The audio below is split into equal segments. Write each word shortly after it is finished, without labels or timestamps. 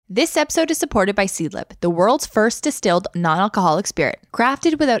This episode is supported by Seedlip, the world's first distilled non-alcoholic spirit.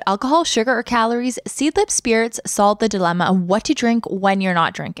 Crafted without alcohol, sugar, or calories, Seedlip spirits solve the dilemma of what to drink when you're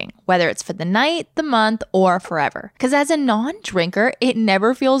not drinking, whether it's for the night, the month, or forever. Because as a non-drinker, it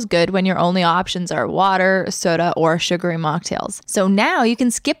never feels good when your only options are water, soda, or sugary mocktails. So now you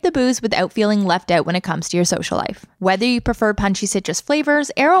can skip the booze without feeling left out when it comes to your social life. Whether you prefer punchy citrus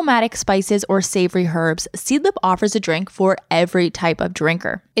flavors, aromatic spices, or savory herbs, Seedlip offers a drink for every type of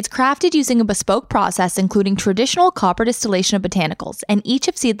drinker. It's crafted using a bespoke process including traditional copper distillation of botanicals, and each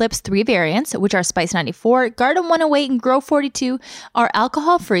of Seedlip's 3 variants, which are Spice 94, Garden 108, and Grow 42, are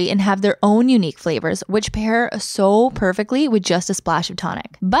alcohol-free and have their own unique flavors, which pair so perfectly with just a splash of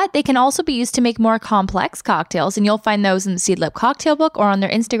tonic. But they can also be used to make more complex cocktails, and you'll find those in the Seedlip cocktail book or on their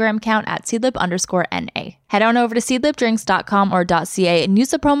Instagram account at Seedlip_NA. Head on over to seedlipdrinks.com or .ca and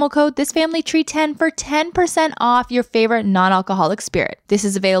use the promo code ThisFamilyTree10 for 10% off your favorite non-alcoholic spirit. This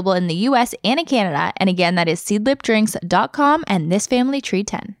is available in the US and in Canada, and again, that is seedlipdrinks.com and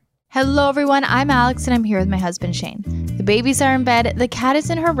ThisFamilyTree10. Hello everyone, I'm Alex and I'm here with my husband Shane. The babies are in bed, the cat is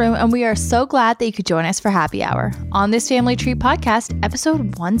in her room, and we are so glad that you could join us for Happy Hour on This Family Tree Podcast,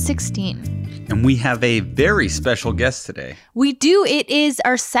 episode 116. And we have a very special guest today. We do. It is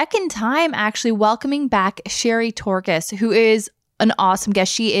our second time actually welcoming back Sherry Torkis, who is an awesome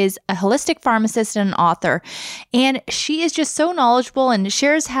guest. She is a holistic pharmacist and an author, and she is just so knowledgeable and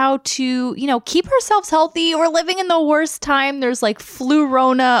shares how to, keep ourselves healthy. We're living in the worst time. There's like flu,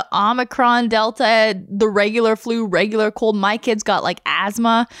 Rona, Omicron, Delta, the regular flu, regular cold. My kids got like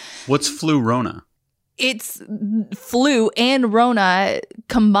asthma. What's flu Rona? It's flu and Rona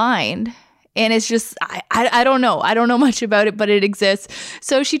combined. And it's just, I don't know. I don't know much about it, but it exists.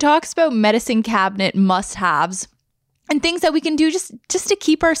 So she talks about medicine cabinet must-haves and things that we can do just to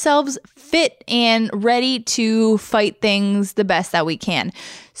keep ourselves fit and ready to fight things the best that we can.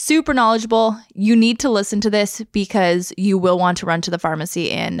 Super knowledgeable. You need to listen to this because you will want to run to the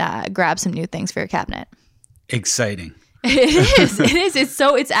pharmacy and grab some new things for your cabinet. Exciting. It is.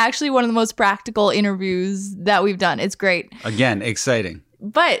 It's actually one of the most practical interviews that we've done. It's great. Again, exciting.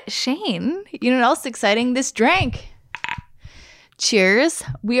 But Shane, you know what else is exciting? This drink. Cheers.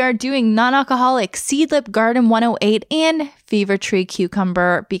 We are doing non-alcoholic Seedlip Garden 108 and Fever Tree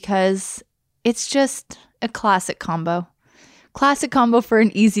Cucumber because it's just a classic combo. Classic combo for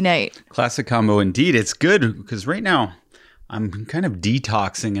an easy night. Classic combo indeed. It's good because right now I'm kind of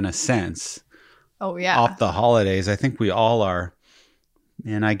detoxing in a sense. Oh, yeah. Off the holidays. I think we all are.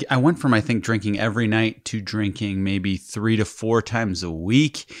 And I went from, I think, drinking every night to drinking maybe 3 to 4 times a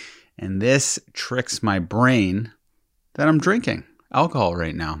week. And this tricks my brain that I'm drinking alcohol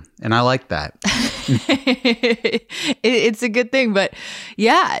right now. And I like that. It's a good thing. But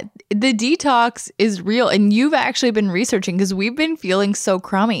yeah, the detox is real. And you've actually been researching because we've been feeling so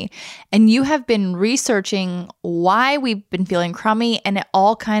crummy. And you have been researching why we've been feeling crummy. And it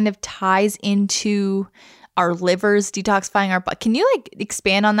all kind of ties into our livers detoxifying our butt. Can you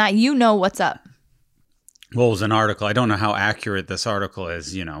expand on that? You know what's up. Well, it was an article. I don't know how accurate this article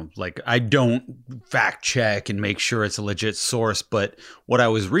is. I don't fact check and make sure it's a legit source. But what I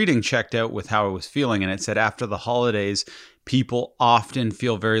was reading checked out with how I was feeling. And it said after the holidays, people often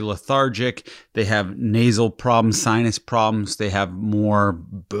feel very lethargic. They have nasal problems, sinus problems. They have more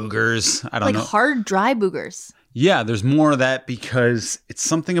boogers. I don't know. Hard, dry boogers. Yeah, there's more of that because it's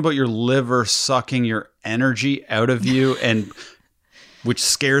something about your liver sucking your energy out of you, and which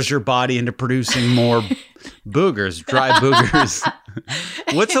scares your body into producing more boogers, dry boogers.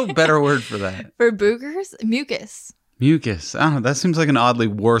 What's a better word for that? For boogers? Mucus. Mucus. I don't know. That seems like an oddly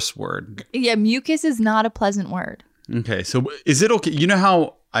worse word. Yeah, mucus is not a pleasant word. Okay, so is it okay? You know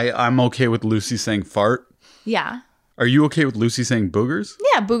how I'm okay with Lucy saying fart? Yeah. Are you okay with Lucy saying boogers?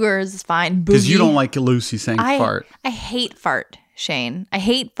 Yeah, boogers is fine. Because you don't like Lucy saying fart. I hate fart, Shane. I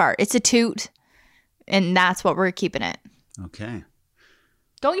hate fart. It's a toot, and that's what we're keeping it. Okay.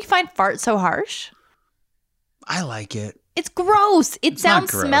 Don't you find fart so harsh? I like it. It's gross. It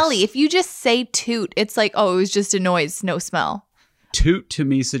sounds gross. smelly. If you just say toot, it's like, oh, it was just a noise, no smell. Toot to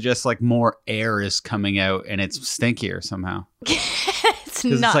me suggests like more air is coming out and it's stinkier somehow. It's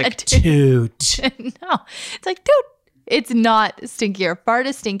not it's like toot. No, it's like toot. It's not stinkier. Fart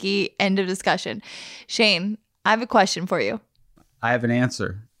is stinky. End of discussion. Shane, I have a question for you. I have an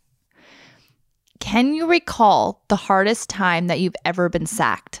answer. Can you recall the hardest time that you've ever been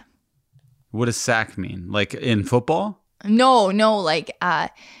sacked? What does sack mean? Like in football? No, like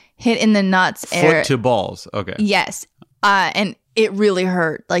hit in the nuts. Foot to balls. Okay. Yes. And it really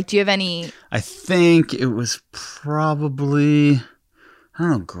hurt. Like, do you have any? I think it was probably, I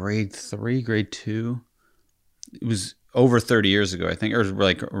don't know, grade 3, grade 2. It was over 30 years ago, I think, or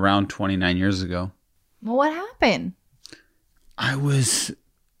like around 29 years ago. Well, what happened? I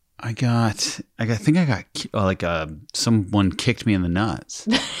got someone kicked me in the nuts.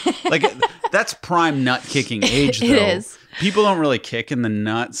 Like that's prime nut kicking age though. It is. People don't really kick in the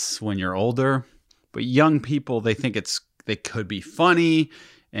nuts when you're older, but young people, they think they could be funny,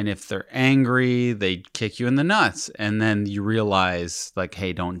 and if they're angry, they kick you in the nuts, and then you realize like,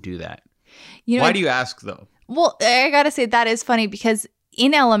 hey, don't do that. Why do you ask though? Well, I got to say that is funny because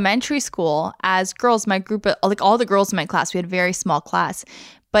in elementary school, as girls, my group, like all the girls in my class, we had a very small class.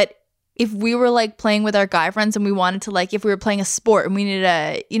 But if we were like playing with our guy friends and we wanted to, like, if we were playing a sport and we needed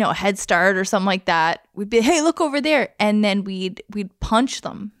a head start or something like that, we'd be, hey, look over there. And then we'd punch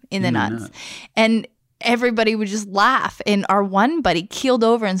them in the nuts. And everybody would just laugh. And our one buddy keeled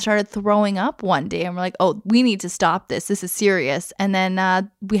over and started throwing up one day. And we're like, oh, we need to stop this. This is serious. And then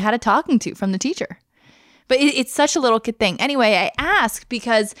we had a talking to from the teacher. But it's such a little kid thing. Anyway, I asked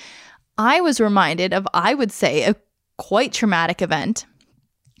because I was reminded of, I would say, a quite traumatic event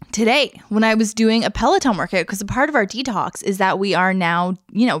today when I was doing a Peloton workout, because a part of our detox is that we are now,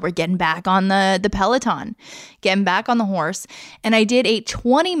 we're getting back on the Peloton, getting back on the horse. And I did a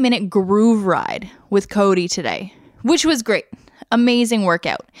 20-minute groove ride with Cody today, which was great. Amazing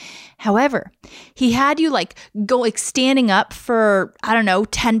workout. However, he had you go standing up for,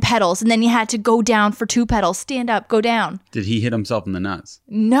 10 pedals, and then you had to go down for 2 pedals, stand up, go down. Did he hit himself in the nuts?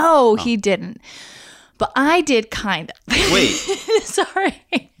 No, He didn't. But I did kind of. Wait.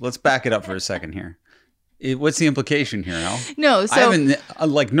 Sorry. Let's back it up for a second here. What's the implication here, Al? No, so. I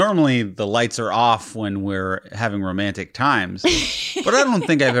haven't, normally the lights are off when we're having romantic times, but I don't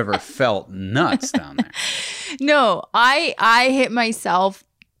think I've ever felt nuts down there. No, I hit myself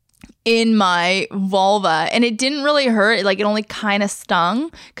in my vulva, and it didn't really hurt. It only kind of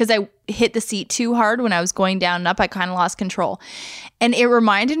stung because I hit the seat too hard when I was going down and up. I kind of lost control. And it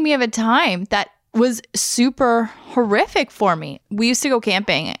reminded me of a time that was super horrific for me. We used to go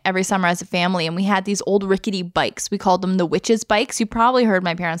camping every summer as a family, and we had these old rickety bikes. We called them the witches' bikes. You probably heard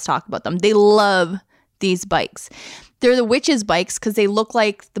my parents talk about them. They love these bikes. They're the witches' bikes because they look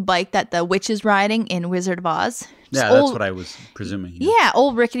like the bike that the witch is riding in Wizard of Oz. Yeah, that's what I was presuming. Yeah,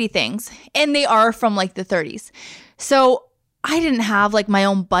 old rickety things. And they are from the 30s. So I didn't have my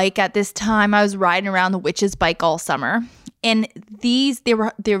own bike at this time. I was riding around the witch's bike all summer. And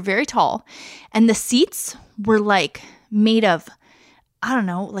they're very tall. And the seats were made of,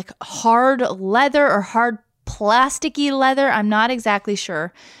 hard leather or hard plasticky leather. I'm not exactly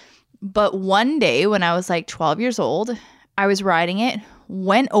sure. But one day when I was 12 years old, I was riding it,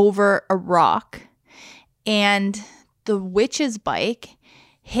 went over a rock, and the witch's bike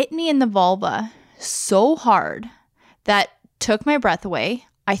hit me in the vulva so hard that took my breath away.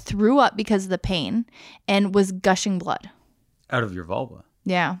 I threw up because of the pain and was gushing blood. Out of your vulva?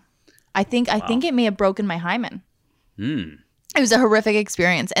 Yeah. I think it may have broken my hymen. Mm. It was a horrific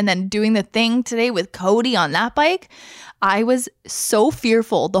experience. And then doing the thing today with Cody on that bike, I was so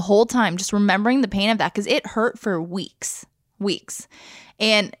fearful the whole time, just remembering the pain of that, because it hurt for weeks.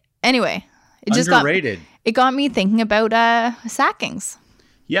 And anyway, it just got me thinking about sackings.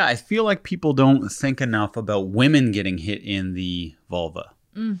 Yeah, I feel like people don't think enough about women getting hit in the vulva.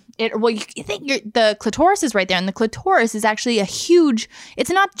 You think the clitoris is right there, and the clitoris is actually a huge, it's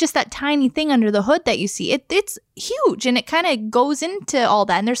not just that tiny thing under the hood that you see. It's huge, and it kind of goes into all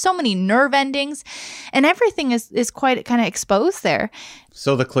that, and there's so many nerve endings, and everything is quite kind of exposed there.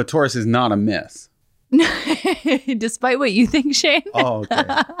 So the clitoris is not a myth. Despite what you think, Shane. Oh, okay.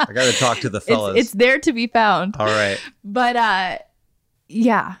 I got to talk to the fellas. It's there to be found. All right. But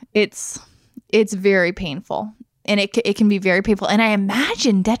yeah, it's very painful. And it can be very painful, and I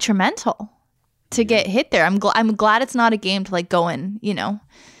imagine detrimental to get hit there. I'm glad it's not a game to go and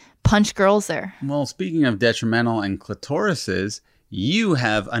punch girls there. Well, speaking of detrimental and clitorises, you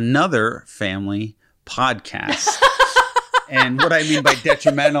have another family podcast, and what I mean by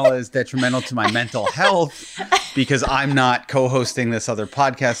detrimental is detrimental to my mental health because I'm not co-hosting this other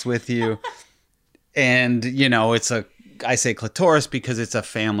podcast with you, and I say clitoris because it's a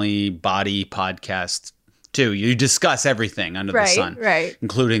family body podcast. Too. You discuss everything under the sun, right,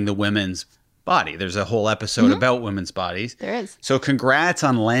 including the women's body. There's a whole episode about women's bodies. There is. So congrats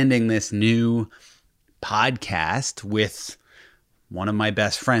on landing this new podcast with one of my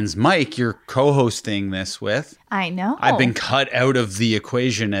best friends, Mike. You're co-hosting this with. I know. I've been cut out of the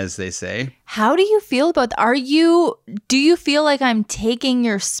equation, as they say. How do you feel about that? Do you feel like I'm taking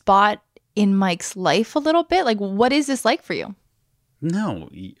your spot in Mike's life a little bit? What is this like for you? No,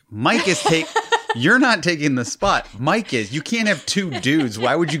 Mike is You're not taking the spot. Mike is. You can't have two dudes.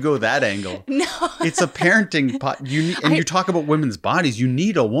 Why would you go that angle? No. It's a parenting pot. You talk about women's bodies. You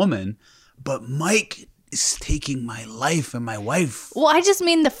need a woman. But Mike is taking my life and my wife. Well, I just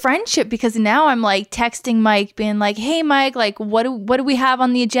mean the friendship, because now I'm like texting Mike being like, hey, Mike, like what do we have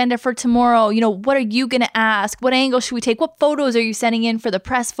on the agenda for tomorrow? You know, what are you going to ask? What angle should we take? What photos are you sending in for the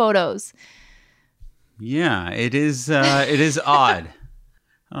press photos? Yeah, it is odd.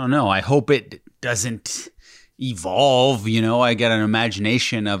 I don't know. I hope it doesn't evolve. You know, I get an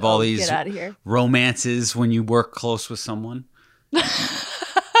imagination of all these get out of here. romances when you work close with someone.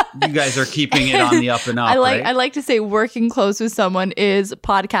 You guys are keeping it on the up and up, right? I like to say working close with someone is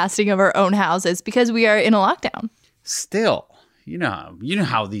podcasting of our own houses, because we are in a lockdown. Still, you know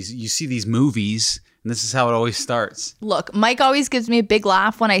how you see these movies, and this is how it always starts. Look, Mike always gives me a big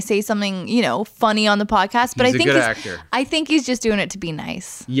laugh when I say something, funny on the podcast, but He's a good actor. I think he's just doing it to be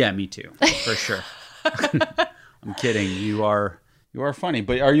nice. Yeah, me too, for sure. I'm kidding. You are funny,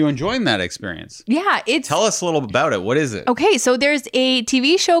 but are you enjoying that experience? Yeah, Tell us a little about it. What is it? Okay, so there's a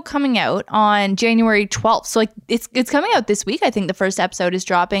TV show coming out on January 12th. So like it's coming out this week. I think the first episode is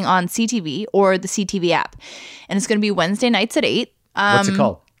dropping on CTV or the CTV app. And it's going to be Wednesday nights at 8. What's it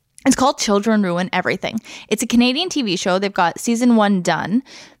called? It's called Children Ruin Everything. It's a Canadian TV show. They've got season 1 done.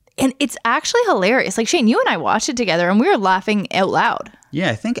 And it's actually hilarious. Like, Shane, you and I watched it together and we were laughing out loud. Yeah,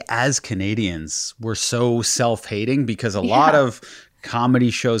 I think as Canadians, we're so self-hating because a lot of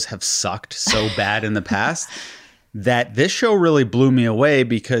comedy shows have sucked so bad in the past that this show really blew me away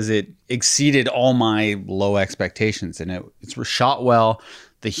because it exceeded all my low expectations. And it's shot well.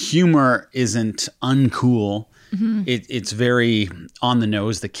 The humor isn't uncool. Mm-hmm. It's very on the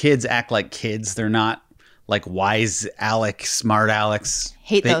nose. The kids act like kids. They're not like wise Alex, smart Alex.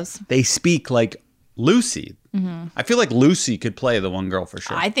 Hate those. They speak like Lucy. Mm-hmm. I feel like Lucy could play the one girl for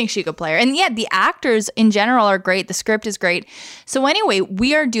sure. I think she could play her. And yeah, the actors in general are great. The script is great. So anyway,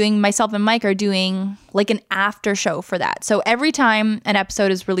 myself and Mike are doing like an after show for that. So every time an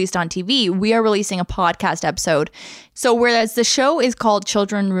episode is released on TV, we are releasing a podcast episode. So whereas the show is called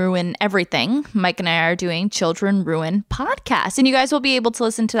Children Ruin Everything, Mike and I are doing Children Ruin Podcast. And you guys will be able to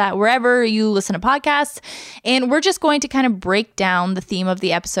listen to that wherever you listen to podcasts. And we're just going to kind of break down the theme of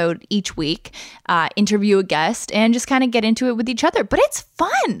the episode each week, interview a guest, and just kind of get into it with each other. But it's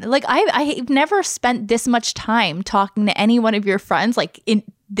fun. Like I've never spent this much time talking to any one of your friends, like in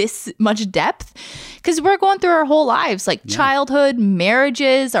this much depth, because we're going through our whole lives, like childhood,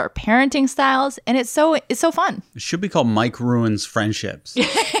 marriages, our parenting styles, and it's so fun. It should be called Mike Ruins Friendships.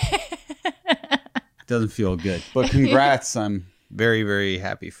 Doesn't feel good, but congrats. I'm very, very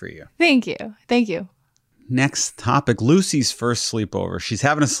happy for you. Thank you. Next topic, Lucy's first sleepover. She's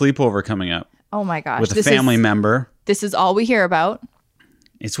having a sleepover coming up. Oh my gosh. With a family member. This is all we hear about.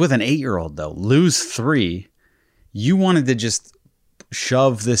 It's with an 8-year-old though. Lou's 3. You wanted to just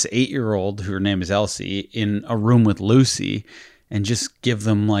shove this 8-year-old, her name is Elsie, in a room with Lucy and just give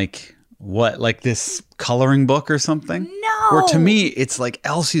them like this coloring book or something? No. Or to me, it's like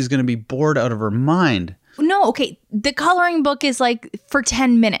Elsie's going to be bored out of her mind. No, okay. The coloring book is like for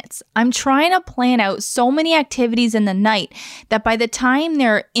 10 minutes. I'm trying to plan out so many activities in the night that by the time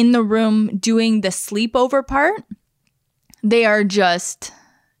they're in the room doing the sleepover part, they are just,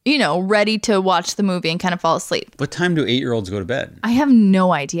 ready to watch the movie and kind of fall asleep. What time do 8-year-olds go to bed? I have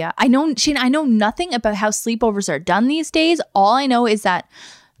no idea. Shane, I know nothing about how sleepovers are done these days. All I know is that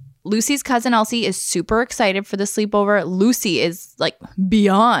Lucy's cousin Elsie is super excited for the sleepover. Lucy is like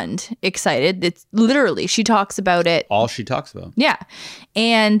beyond excited. It's literally, she talks about it. All she talks about. Yeah.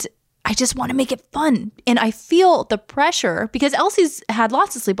 And I just want to make it fun. And I feel the pressure because Elsie's had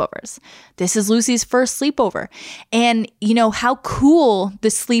lots of sleepovers. This is Lucy's first sleepover. And how cool the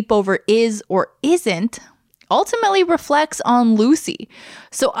sleepover is or isn't ultimately reflects on Lucy.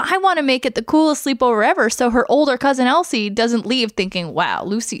 So I want to make it the coolest sleepover ever so her older cousin Elsie doesn't leave thinking, wow,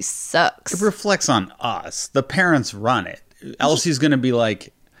 Lucy sucks. It reflects on us. The parents run it. Elsie's going to be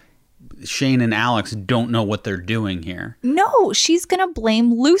like, Shane and Alex don't know what they're doing here. No, she's going to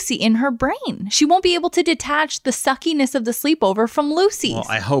blame Lucy in her brain. She won't be able to detach the suckiness of the sleepover from Lucy's. Well,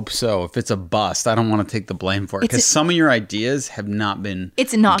 I hope so. If it's a bust, I don't want to take the blame for it because some of your ideas have not been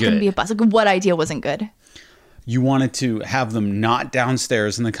It's not going to be a bust. Like, what idea wasn't good? You wanted to have them not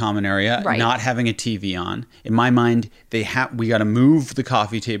downstairs in the common area, not having a TV on. In my mind, we got to move the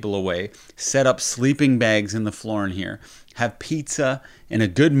coffee table away, set up sleeping bags in the floor in here, have pizza and a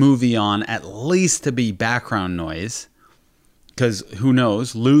good movie on, at least to be background noise. Because who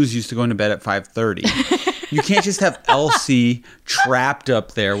knows? Lou's used to going to bed at 5:30. You can't just have Elsie trapped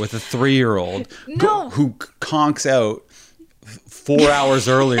up there with a 3-year-old who conks out 4 hours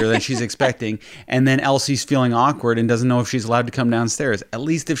earlier than she's expecting, and then Elsie's feeling awkward and doesn't know if she's allowed to come downstairs. At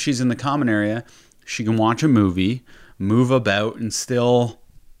least if she's in the common area, she can watch a movie, move about, and still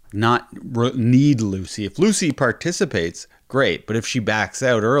not need Lucy. If Lucy participates, great. But if she backs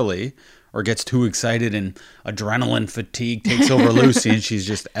out early or gets too excited and adrenaline fatigue takes over Lucy and she's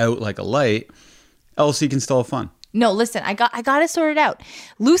just out like a light, Elsie can still have fun. No, listen, I got it sorted out.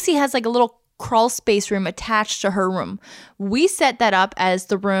 Lucy has like a little crawl space room attached to her room. We set that up as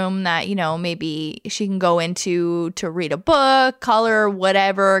the room that, you know, maybe she can go into to read a book, color,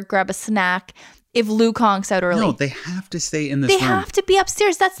 whatever, grab a snack. If Luke honks out early. No, they have to stay in this room. They have to be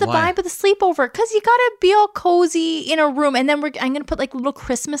upstairs. That's the Why? vibe of the sleepover. Because you got to be all cozy in a room. And then I'm going to put like little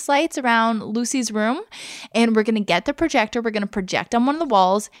Christmas lights around Lucy's room. And we're going to get the projector. We're going to project on one of the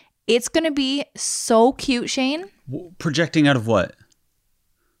walls. It's going to be so cute, Shane. Projecting out of what?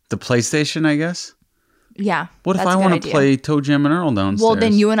 The PlayStation, I guess? Yeah. What if I want to play Toe Jam and Earl downstairs? Well,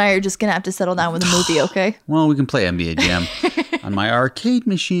 then you and I are just going to have to settle down with a movie, okay? Well, we can play NBA Jam on my arcade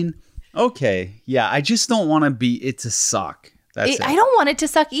machine. Okay. Yeah, I just don't want to be it to suck. That's it. I don't want it to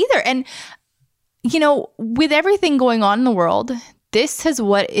suck either. And, you know, with everything going on in the world, this is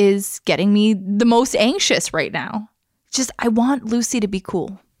what is getting me the most anxious right now. Just, I want Lucy to be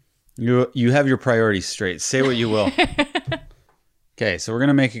cool. You have your priorities straight. Say what you will. Okay, so we're going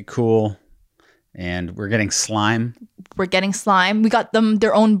to make it cool. And we're getting slime. We're getting slime. We got them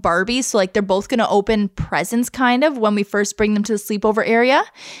their own Barbies. So like they're both going to open presents kind of when we first bring them to the sleepover area.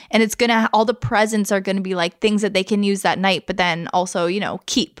 And it's going to, all the presents are going to be like things that they can use that night, but then also, you know,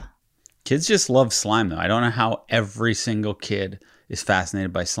 keep. Kids just love slime though. I don't know how every single kid is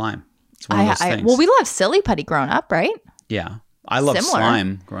fascinated by slime. It's one of those things. Well, we love Silly Putty growing up, right? Yeah. I love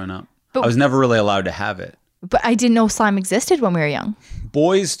slime growing up. But I was never really allowed to have it. But I didn't know slime existed when we were young.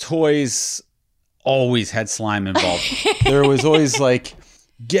 Boys' toys always had slime involved. There was always like,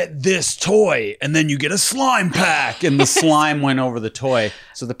 get this toy and then you get a slime pack, and the slime went over the toy.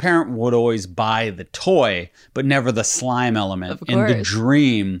 So the parent would always buy the toy, but never the slime element. And the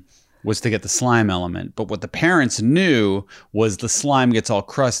dream was to get the slime element. But what the parents knew was the slime gets all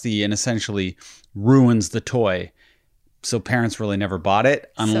crusty and essentially ruins the toy. So parents really never bought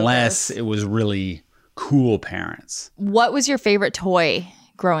it unless it was really cool parents. What was your favorite toy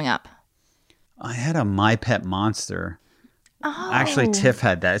growing up? I had a My Pet Monster. Oh. Actually, Tiff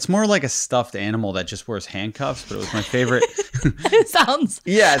had that. It's more like a stuffed animal that just wears handcuffs, but it was my favorite. It sounds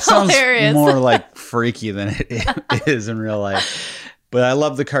sounds more like freaky than it is in real life. But I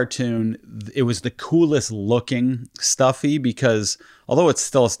love the cartoon. It was the coolest looking Stuffy because although it's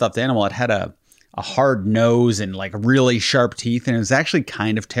still a stuffed animal, it had a hard nose and like really sharp teeth, and it was actually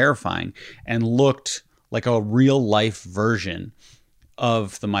kind of terrifying and looked like a real life version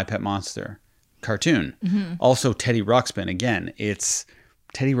of the My Pet Monster cartoon. Mm-hmm. Also Teddy Ruxpin, again, it's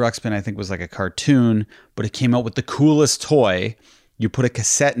Teddy Ruxpin, I think, was like a cartoon, but it came out with the coolest toy. You put a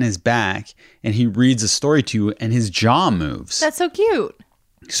cassette in his back and he reads a story to you and his jaw moves. That's so cute.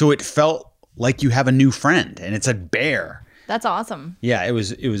 So it felt like you have a new friend, and it's a bear. That's awesome. Yeah, it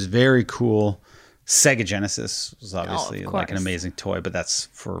was very cool. Sega Genesis was obviously like an amazing toy, but that's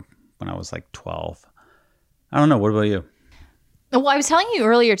for when I was like 12. I don't know. What about you? Well, I was telling you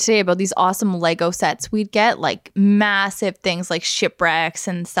earlier today about these awesome Lego sets. We'd get like massive things like shipwrecks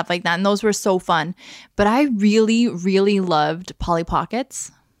and stuff like that. And those were so fun. But I really, really loved Polly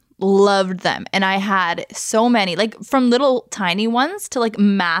Pockets. Loved them. And I had so many, like from little tiny ones to like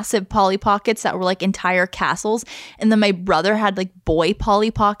massive Polly Pockets that were like entire castles. And then my brother had like boy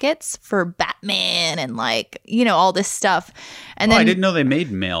Polly Pockets for Batman and like, you know, all this stuff. And then I didn't know they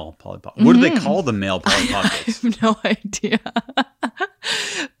made male Polly Pockets. What do they call the male Polly Pockets? I have no idea.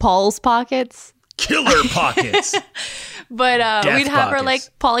 Paul's Pockets. Killer Pockets. But we'd have our like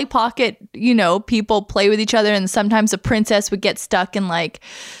Polly Pocket, you know, people play with each other. And sometimes a princess would get stuck in like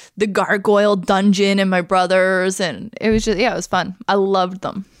the gargoyle dungeon and my brothers. And it was just, yeah, it was fun. I loved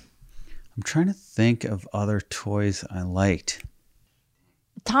them. I'm trying to think of other toys I liked.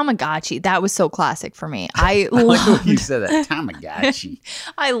 Tamagotchi. That was so classic for me. I like the way you said that. Tamagotchi.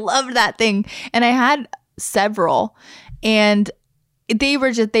 I loved that thing. And I had several. And they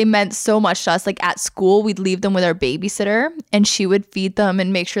meant so much to us. Like at school, we'd leave them with our babysitter and she would feed them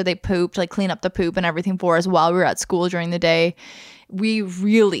and make sure they pooped, like clean up the poop and everything for us while we were at school during the day. We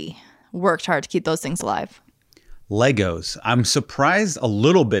really worked hard to keep those things alive. Legos. I'm surprised a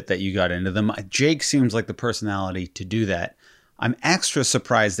little bit that you got into them. Jake seems like the personality to do that. I'm extra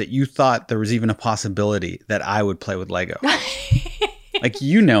surprised that you thought there was even a possibility that I would play with Lego. Like,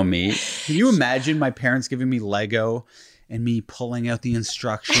 you know me. Can you imagine my parents giving me Lego and me pulling out the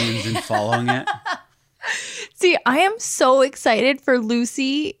instructions and following it? See, I am so excited for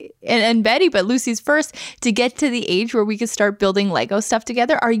Lucy and Betty, but Lucy's first, to get to the age where we could start building Lego stuff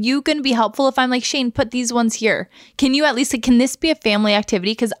together. Are you going to be helpful if I'm like, Shane, put these ones here? Can you at least, can this be a family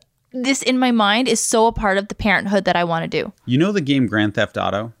activity? Because this in my mind is so a part of the parenthood that I want to do. You know the game Grand Theft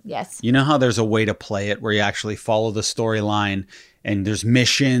Auto? Yes. You know how there's a way to play it where you actually follow the storyline and there's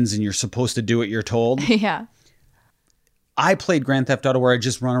missions and you're supposed to do what you're told? Yeah. I played Grand Theft Auto where I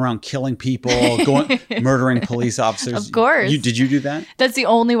just run around killing people, murdering police officers. Of course. Did you do that? That's the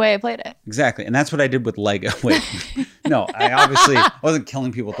only way I played it. Exactly. And that's what I did with Lego. Wait, no, I wasn't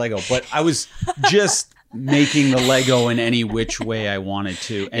killing people with Lego, but I was just making the Lego in any which way I wanted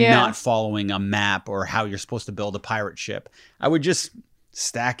to and not following a map or how you're supposed to build a pirate ship. I would just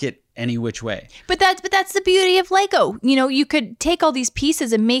stack it any which way. But that's the beauty of Lego. You know, you could take all these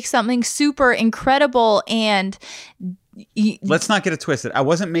pieces and make something super incredible and let's not get it twisted. I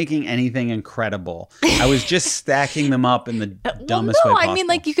wasn't making anything incredible. I was just stacking them up in the dumbest way possible. I mean,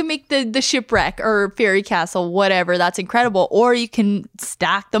 like you can make the shipwreck or fairy castle, whatever. That's incredible. Or you can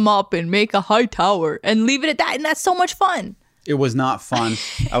stack them up and make a high tower and leave it at that. And that's so much fun. It was not fun.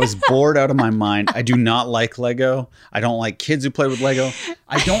 I was bored out of my mind. I do not like Lego. I don't like kids who play with Lego.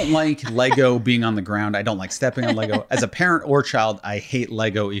 I don't like Lego being on the ground. I don't like stepping on Lego. As a parent or child, I hate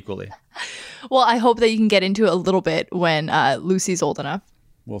Lego equally. Well, I hope that you can get into it a little bit when Lucy's old enough.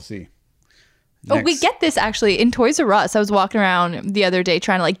 We'll see. Oh, we get this actually in Toys R Us. I was walking around the other day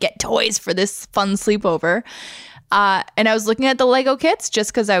trying to like get toys for this fun sleepover. And I was looking at the Lego kits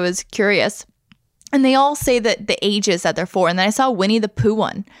just because I was curious. And they all say that the ages that they're for. And then I saw Winnie the Pooh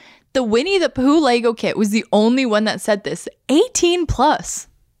one. The Winnie the Pooh Lego kit was the only one that said this, 18 plus.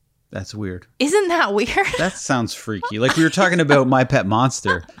 That's weird. Isn't that weird? That sounds freaky. Like we were talking about My Pet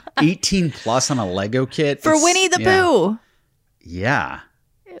Monster. 18 plus on a Lego kit. For Winnie the Pooh. Yeah.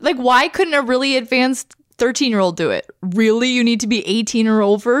 Like, why couldn't a really advanced 13-year-old do it? Really? You need to be 18 or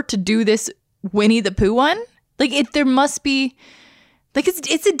over to do this Winnie the Pooh one? Like, there must be... Like,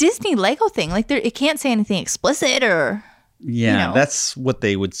 it's a Disney Lego thing. Like, it can't say anything explicit or... Yeah, you know. That's what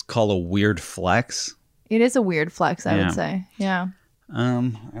they would call a weird flex. It is a weird flex, I would say. Yeah.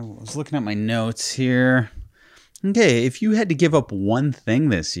 I was looking at my notes here. Okay, if you had to give up one thing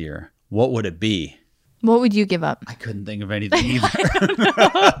this year, what would it be? What would you give up? I couldn't think of anything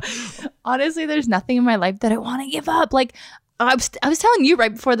either. Honestly, there's nothing in my life that I want to give up. Like, I was telling you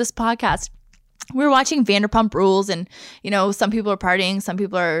right before this podcast, we were watching Vanderpump Rules and, you know, some people are partying. Some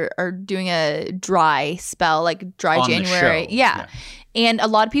people are doing a dry spell, like dry On January. the show. Yeah. And a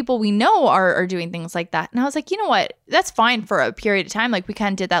lot of people we know are doing things like that. And I was like, you know what? That's fine for a period of time. Like we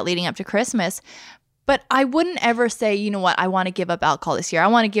kind of did that leading up to Christmas. But I wouldn't ever say, you know what? I want to give up alcohol this year. I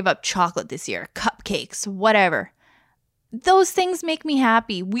want to give up chocolate this year, cupcakes, whatever. Those things make me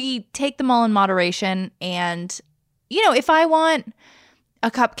happy. We take them all in moderation. And, you know, if I want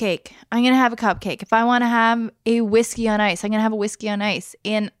a cupcake, I'm going to have a cupcake. If I want to have a whiskey on ice, I'm going to have a whiskey on ice.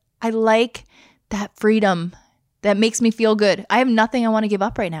 And I like that freedom that makes me feel good. I have nothing I want to give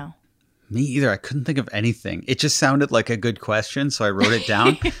up right now. Me either. I couldn't think of anything. It just sounded like a good question, so I wrote it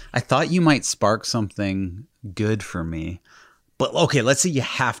down. I thought you might spark something good for me. But okay, let's say you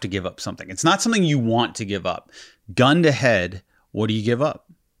have to give up something. It's not something you want to give up. Gun to head, what do you give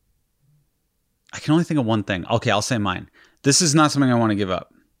up? I can only think of one thing. Okay, I'll say mine. This is not something I want to give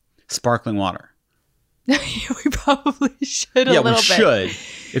up. Sparkling water. We probably should a little bit. Yeah, we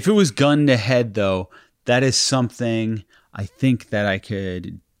should. If it was gun to head, though, that is something I think that I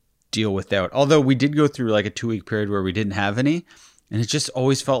could deal without. Although we did go through like a 2-week period where we didn't have any, and it just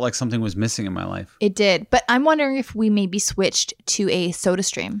always felt like something was missing in my life. It did. But I'm wondering if we maybe switched to a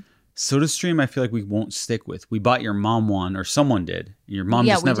SodaStream. SodaStream, I feel like we won't stick with. We bought your mom one, or someone did. Your mom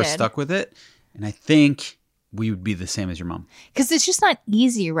just never stuck with it. And I think we would be the same as your mom. Because it's just not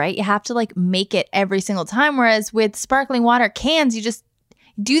easy, right? You have to like make it every single time. Whereas with sparkling water cans, you just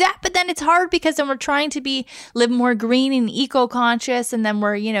do that. But then it's hard because then we're trying to live more green and eco-conscious. And then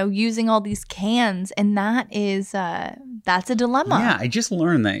we're, you know, using all these cans. And that is, that's a dilemma. Yeah, I just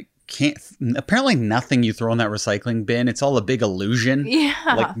learned that apparently nothing you throw in that recycling bin, it's all a big illusion. Yeah.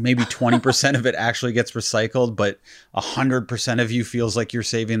 Like maybe 20% of it actually gets recycled, but 100% of you feels like you're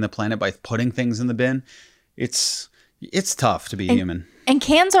saving the planet by putting things in the bin. It's tough to be human. And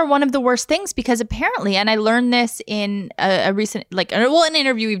cans are one of the worst things because apparently, and I learned this in a recent, an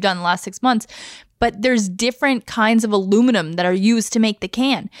interview we've done in the last 6 months, but there's different kinds of aluminum that are used to make the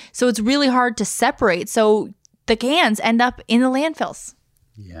can. So it's really hard to separate. So the cans end up in the landfills.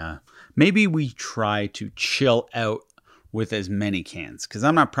 Yeah. Maybe we try to chill out with as many cans, because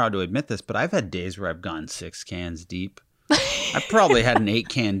I'm not proud to admit this, but I've had days where I've gone 6 cans deep. I've probably had an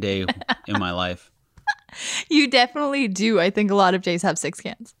 8-can day in my life. You definitely do. I think a lot of Jays have 6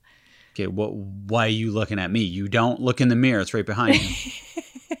 cans. Okay, why are you looking at me? You don't look in the mirror. It's right behind you.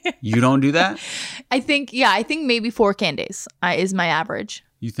 You don't do that? I think maybe 4 can days is my average.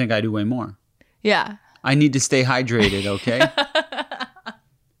 You think I do way more? Yeah. I need to stay hydrated, okay?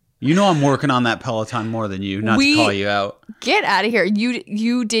 You know I'm working on that Peloton more than you, not to call you out. Get out of here.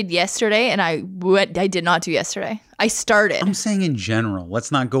 You did yesterday, and I did not do yesterday. I started. I'm saying in general.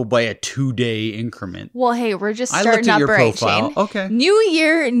 Let's not go by a 2-day increment. Well, hey, we're just I starting looked at up your our profile. chain. Okay. New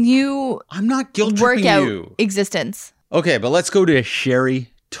year, new I'm not guilt-tripping workout you. existence. Okay, but let's go to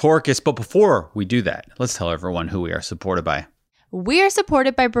Sherry Torkis. But before we do that, let's tell everyone who we are supported by. We are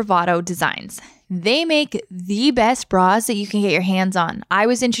supported by Bravado Designs. They make the best bras that you can get your hands on. I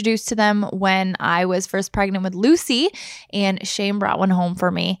was introduced to them when I was first pregnant with Lucy, and Shane brought one home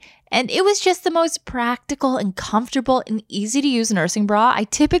for me. And it was just the most practical and comfortable and easy to use nursing bra. I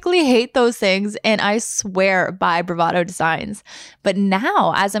typically hate those things, and I swear by Bravado Designs. But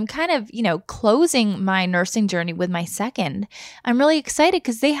now, as I'm kind of, closing my nursing journey with my second, I'm really excited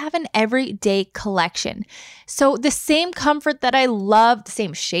because they have an everyday collection. So the same comfort that I love, the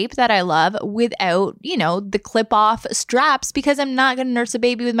same shape that I love without, the clip-off straps, because I'm not going to nurse a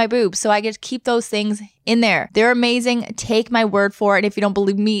baby with my boobs. So I get to keep those things in there. They're amazing. Take my word for it. If you don't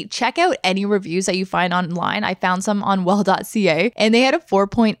believe me, check out any reviews that you find online. I found some on well.ca, and they had a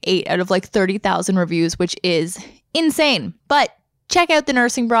 4.8 out of 30,000 reviews, which is insane. But check out the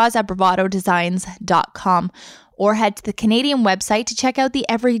nursing bras at bravadodesigns.com, or head to the Canadian website to check out the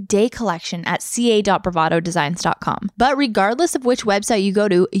everyday collection at ca.bravadodesigns.com. But regardless of which website you go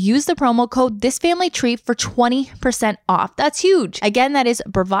to, use the promo code ThisFamilyTree for 20% off. That's huge. Again, that is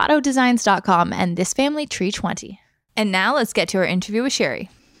bravadodesigns.com and ThisFamilyTree20. And now let's get to our interview with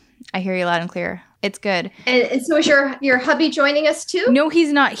Sherry. I hear you loud and clear. It's good. And so is your hubby joining us too? No,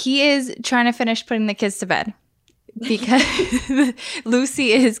 he's not. He is trying to finish putting the kids to bed, because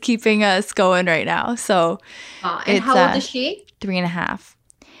Lucy is keeping us going right now. So and how old is she? 3.5.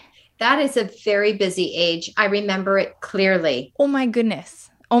 That is a very busy age. I remember it clearly. Oh my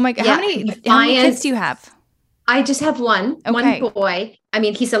goodness. Oh my God. Yeah, How many kids do you have? I just have one boy. I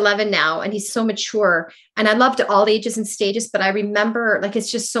mean, he's 11 now and he's so mature, and I loved all ages and stages, but I remember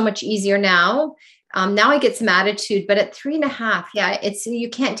it's just so much easier now. Now I get some attitude, but at 3.5, you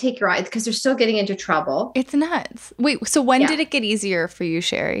can't take your eye because they're still getting into trouble. It's nuts. Wait, so when did it get easier for you,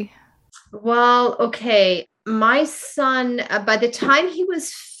 Sherry? Well, okay. My son, by the time he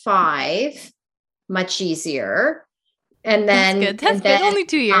was 5, much easier. And then That's good. Only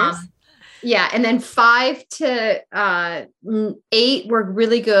 2 years. And then 5 to 8 were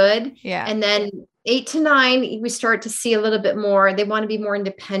really good. Yeah. And then 8 to 9, we start to see a little bit more. They want to be more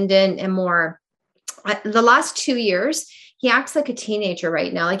independent and more. The last 2 years, he acts like a teenager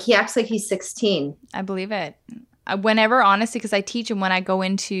right now. He acts like he's 16. I believe it. Whenever, honestly, because I teach, and when I go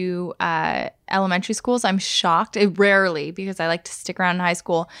into elementary schools, I'm shocked. Rarely, because I like to stick around in high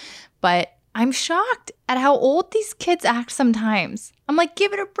school. But I'm shocked at how old these kids act sometimes. I'm like,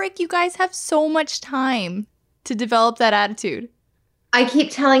 give it a break. You guys have so much time to develop that attitude. I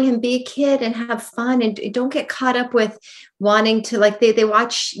keep telling him, be a kid and have fun, and don't get caught up with wanting to, they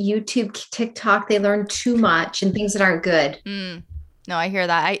watch YouTube, TikTok, they learn too much and things that aren't good. No, I hear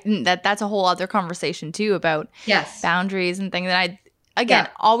that. That's a whole other conversation too, about boundaries and things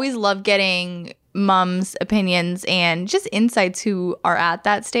that always love getting mums' opinions and just insights who are at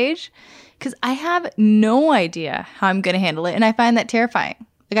that stage, because I have no idea how I'm going to handle it. And I find that terrifying.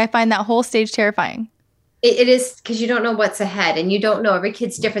 I find that whole stage terrifying. It is, because you don't know what's ahead, and you don't know. Every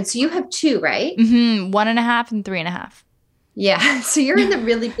kid's different. So you have 2, right? 1.5 and 3.5. Yeah. So you're in the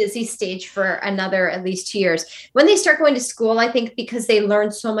really busy stage for another at least 2 years. When they start going to school, I think because they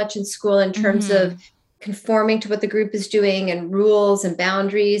learn so much in school in terms of conforming to what the group is doing and rules and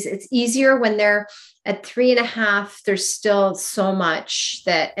boundaries, it's easier when they're at 3.5. There's still so much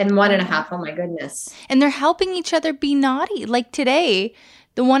and 1.5. Oh my goodness. And they're helping each other be naughty. Like today,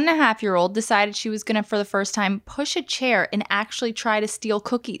 the 1.5-year-old decided she was going to, for the first time, push a chair and actually try to steal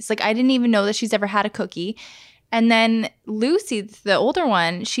cookies. I didn't even know that she's ever had a cookie. And then Lucy, the older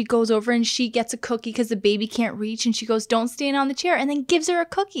one, she goes over and she gets a cookie because the baby can't reach. And she goes, don't stand on the chair, and then gives her a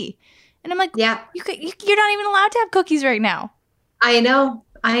cookie. And I'm like, you're not even allowed to have cookies right now. I know.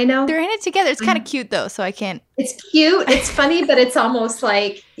 They're in it together. It's kind of cute, though, so I can't. It's cute. It's funny, but it's almost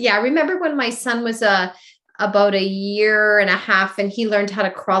I remember when my son was about 1.5 years, and he learned how to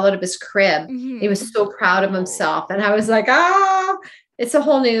crawl out of his crib. He was so proud of himself. And I was like, it's a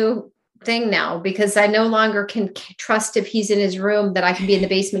whole new thing now, because I no longer can trust if he's in his room that I can be in the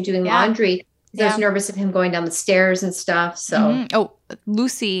basement doing laundry. I was nervous of him going down the stairs and stuff. So,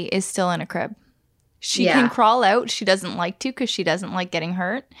 Lucy is still in a crib. She can crawl out. She doesn't like to because she doesn't like getting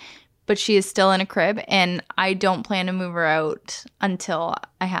hurt, but she is still in a crib, and I don't plan to move her out until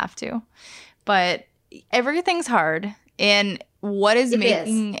I have to. But everything's hard, and what is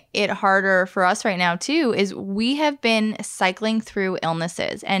making it harder for us right now too is we have been cycling through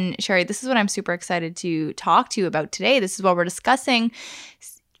illnesses. And Sherry, this is what I'm super excited to talk to you about today. This is what we're discussing: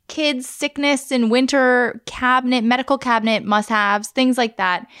 kids' sickness and winter medical cabinet must-haves, things like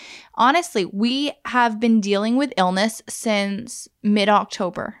that. Honestly, we have been dealing with illness since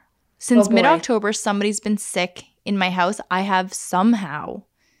mid-October. Since mid-October, somebody's been sick in my house. I have somehow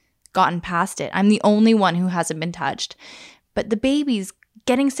gotten past it. I'm the only one who hasn't been touched. But the baby's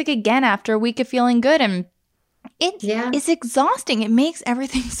getting sick again after a week of feeling good. And it's exhausting. It makes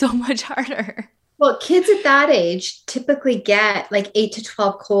everything so much harder. Well, kids at that age typically get like 8 to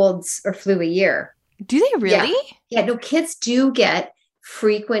 12 colds or flu a year. Do they really? Yeah, no, kids do get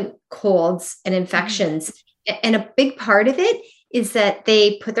frequent colds and infections. And a big part of it is that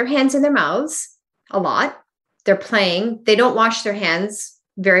they put their hands in their mouths a lot. They're playing. They don't wash their hands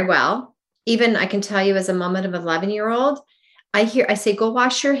very well. Even I can tell you as a mom of an 11-year-old, I say, go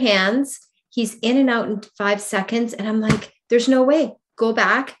wash your hands. He's in and out in 5 seconds. And I'm like, there's no way. Go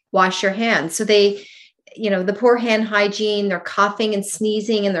back, wash your hands. So they, the poor hand hygiene, they're coughing and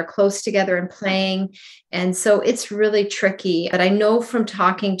sneezing and they're close together and playing. And so it's really tricky. But I know from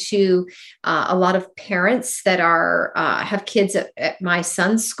talking to a lot of parents that have kids at my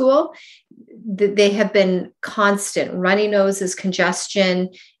son's school, they have been constant runny noses, congestion.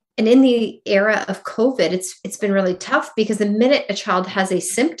 And in the era of COVID, it's been really tough because the minute a child has a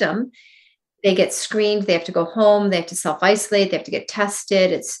symptom, they get screened, they have to go home, they have to self-isolate, they have to get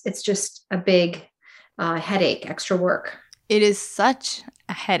tested. It's just a big headache, extra work. It is such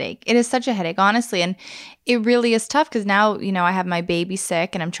a headache. It is such a headache, honestly. And it really is tough because now, I have my baby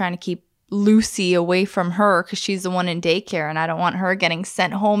sick and I'm trying to keep Lucy away from her because she's the one in daycare and I don't want her getting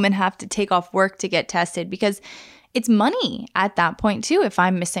sent home and have to take off work to get tested because it's money at that point too. If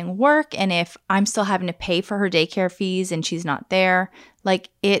I'm missing work and if I'm still having to pay for her daycare fees and she's not there, like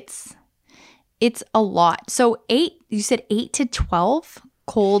it's a lot. So you said 8 to 12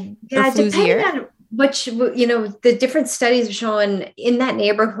 cold or flus a year? On which, the different studies have shown in that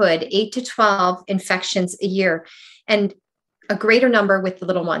neighborhood, 8 to 12 infections a year and a greater number with the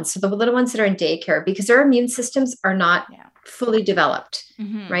little ones. So the little ones that are in daycare, because their immune systems are not fully developed,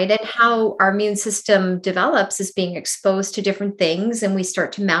 right? And how our immune system develops is being exposed to different things. And we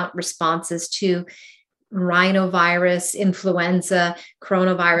start to mount responses to rhinovirus, influenza,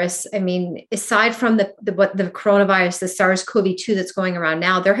 coronavirus. I mean, aside from the coronavirus, the SARS-CoV-2 that's going around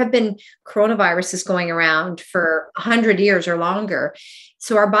now, there have been coronaviruses going around for 100 years or longer.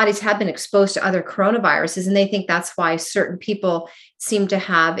 So our bodies have been exposed to other coronaviruses, and they think that's why certain people seem to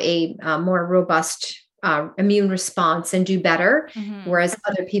have a more robust immune response and do better, whereas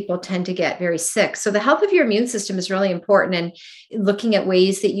other people tend to get very sick. So the health of your immune system is really important, and looking at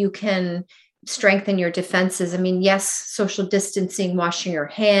ways that you can strengthen your defenses. I mean, yes, social distancing, washing your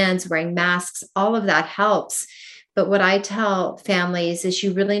hands, wearing masks, all of that helps. But what I tell families is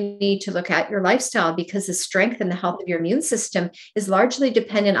you really need to look at your lifestyle because the strength and the health of your immune system is largely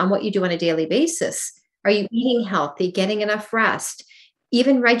dependent on what you do on a daily basis. Are you eating healthy, getting enough rest?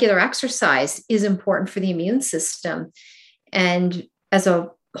 Even regular exercise is important for the immune system. And as a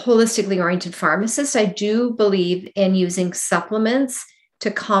holistically oriented pharmacist, I do believe in using supplements to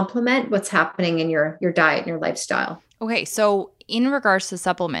complement what's happening in your diet and your lifestyle. Okay, so in regards to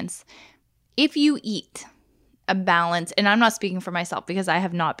supplements, if you eat a balance, and I'm not speaking for myself because I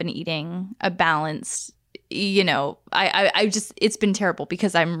have not been eating a balanced, I just, it's been terrible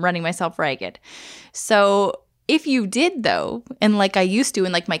because I'm running myself ragged. So if you did though, and like I used to,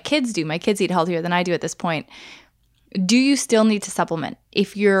 and like my kids eat healthier than I do at this point, do you still need to supplement?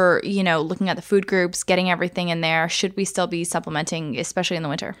 If you're, looking at the food groups, getting everything in there, should we still be supplementing, especially in the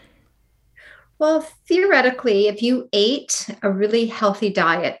winter? Well, theoretically, if you ate a really healthy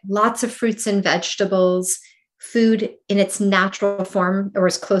diet, lots of fruits and vegetables, food in its natural form or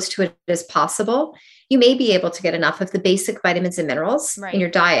as close to it as possible, you may be able to get enough of the basic vitamins and minerals in your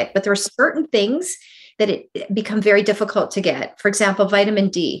diet. But there are certain things that it become very difficult to get. For example, vitamin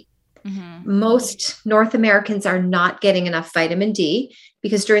D. Most North Americans are not getting enough vitamin D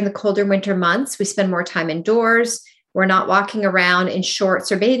because during the colder winter months, we spend more time indoors. We're not walking around in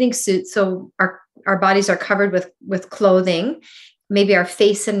shorts or bathing suits. So our bodies are covered with clothing. Maybe our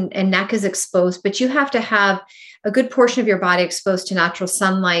face and neck is exposed, but you have to have a good portion of your body exposed to natural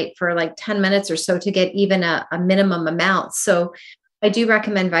sunlight for like 10 minutes or so to get even a minimum amount. So I do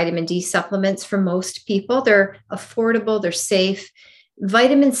recommend vitamin D supplements for most people. They're affordable, they're safe.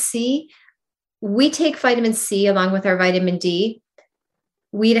 Vitamin C, we take vitamin C along with our vitamin D.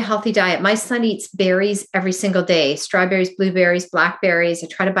 We eat a healthy diet. My son eats berries every single day, strawberries, blueberries, blackberries. I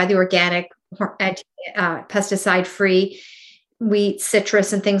try to buy the organic, pesticide free. We eat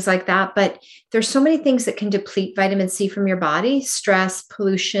citrus and things like that. But there's so many things that can deplete vitamin C from your body: stress,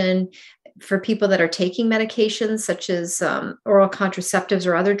 pollution. For people that are taking medications such as oral contraceptives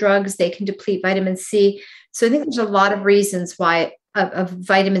or other drugs, they can deplete vitamin C. So I think there's a lot of reasons why of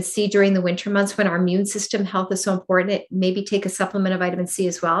vitamin C during the winter months, when our immune system health is so important. Maybe take a supplement of vitamin C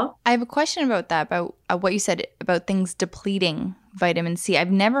as well. I have a question about that, about what you said about things depleting vitamin C. I've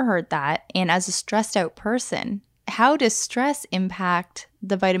never heard that. And as a stressed out person, how does stress impact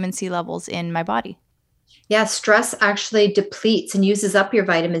the vitamin C levels in my body? Yeah, stress actually depletes and uses up your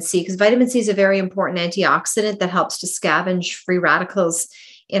vitamin C, because vitamin C is a very important antioxidant that helps to scavenge free radicals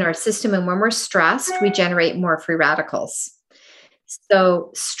in our system. And when we're stressed, we generate more free radicals.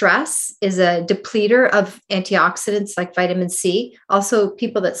 So stress is a depleter of antioxidants like vitamin C. Also,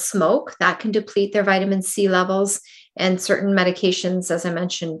 people that smoke, that can deplete their vitamin C levels. And certain medications, as I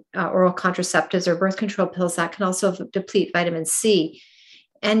mentioned, oral contraceptives or birth control pills, that can also deplete vitamin C.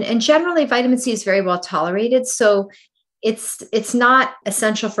 And generally, vitamin C is very well tolerated. So it's not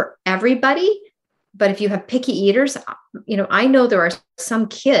essential for everybody. But if you have picky eaters, I know there are some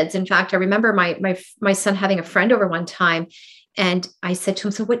kids. In fact, I remember my son having a friend over one time, and I said to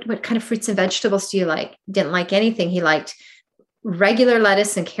him, "So what kind of fruits and vegetables do you like?" Didn't like anything. He liked regular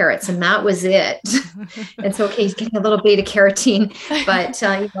lettuce and carrots, and that was it. And so, okay, he's getting a little beta carotene, but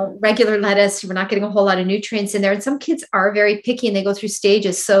regular lettuce, we're not getting a whole lot of nutrients in there. And some kids are very picky and they go through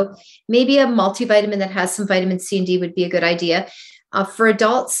stages. So maybe a multivitamin that has some vitamin C and D would be a good idea. For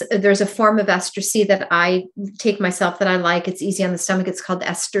adults, there's a form of ester C that I take myself that I like. It's easy on the stomach. It's called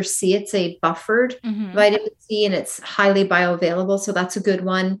ester C. It's a buffered vitamin C, and it's highly bioavailable. So that's a good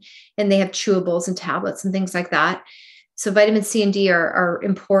one. And they have chewables and tablets and things like that. So vitamin C and D are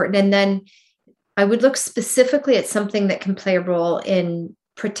important. And then I would look specifically at something that can play a role in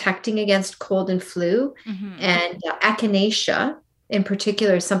protecting against cold and flu. And echinacea in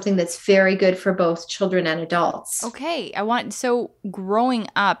particular is something that's very good for both children and adults. Okay. So growing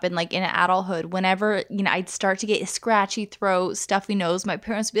up and like in adulthood, whenever, I'd start to get a scratchy throat, stuffy nose, my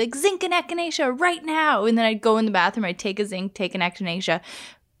parents would be like, zinc and echinacea right now. And then I'd go in the bathroom, I'd take a zinc, take an echinacea.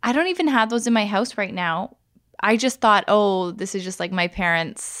 I don't even have those in my house right now. I just thought, oh, this is just like my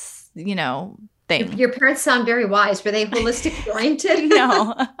parents, thing. Your parents sound very wise. Were they holistically oriented?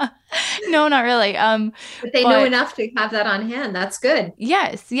 No, not really. But they know enough to have that on hand. That's good.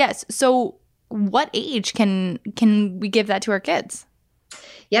 Yes. So what age can we give that to our kids?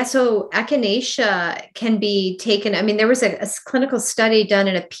 Yeah, so echinacea can be taken. I mean, there was a clinical study done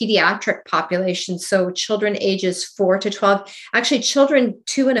in a pediatric population. So children ages 4 to 12, actually children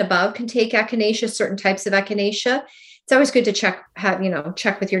 2 and above can take echinacea, certain types of echinacea. It's always good to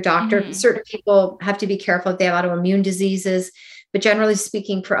check with your doctor. Certain people have to be careful if they have autoimmune diseases, but generally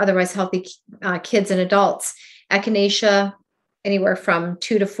speaking, for otherwise healthy kids and adults, echinacea anywhere from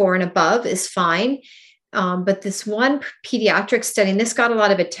 2 to 4 and above is fine. But this one pediatric study, and this got a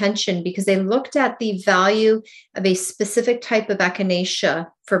lot of attention because they looked at the value of a specific type of echinacea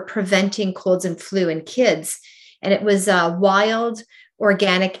for preventing colds and flu in kids. And it was wild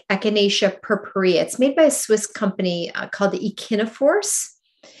organic Echinacea purpurea. It's made by a Swiss company called the Echinoforce.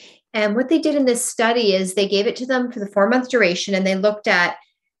 And what they did in this study is they gave it to them for the 4-month duration, and they looked at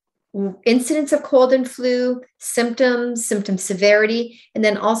incidence of cold and flu, symptom severity, and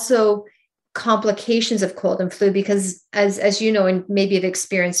then also complications of cold and flu, because as you know, and maybe have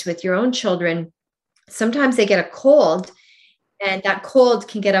experienced with your own children, sometimes they get a cold and that cold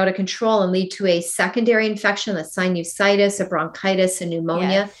can get out of control and lead to a secondary infection, a sinusitis, a bronchitis, a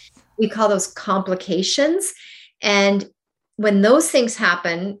pneumonia. Yes. We call those complications. And when those things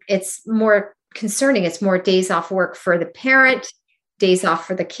happen, it's more concerning. It's more days off work for the parent, days off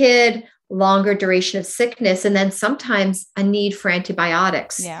for the kid, longer duration of sickness, and then sometimes a need for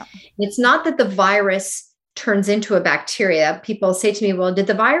antibiotics. Yeah. It's not that the virus turns into a bacteria. People say to me, well, did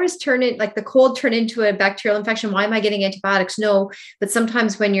the virus the cold turn into a bacterial infection? Why am I getting antibiotics? No, but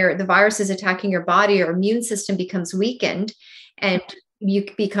sometimes when the virus is attacking your body, your immune system becomes weakened and you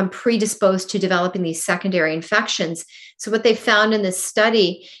become predisposed to developing these secondary infections. So what they found in this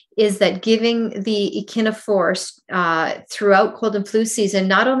study is that giving the Echinoforce throughout cold and flu season,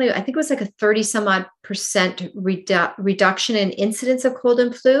 not only, I think it was like a 30 some odd percent reduction in incidence of cold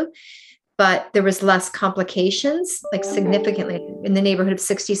and flu, but there was less complications, like significantly in the neighborhood of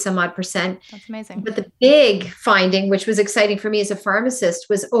 60 some odd percent. That's amazing. But the big finding, which was exciting for me as a pharmacist,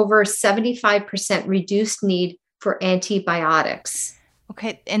 was over 75% reduced need for antibiotics.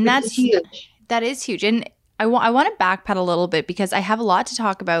 Okay. And that's huge. That is huge. And I want to backpedal a little bit because I have a lot to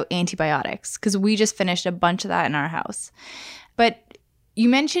talk about antibiotics because we just finished a bunch of that in our house. But you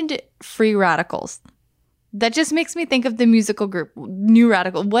mentioned free radicals. That just makes me think of the musical group, New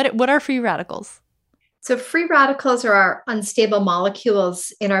Radical. What are free radicals? So free radicals are our unstable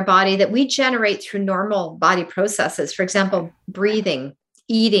molecules in our body that we generate through normal body processes. For example, breathing,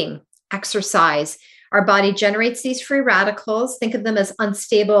 eating, exercise. Our body generates these free radicals. Think of them as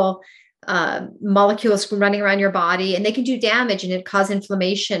unstable molecules running around your body, and they can do damage and it cause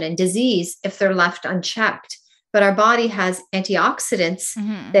inflammation and disease if they're left unchecked. But our body has antioxidants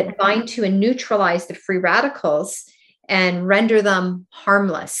that bind to and neutralize the free radicals and render them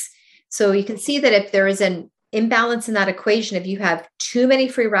harmless. So you can see that if there is an imbalance in that equation, if you have too many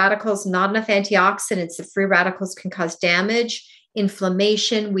free radicals, not enough antioxidants, the free radicals can cause damage,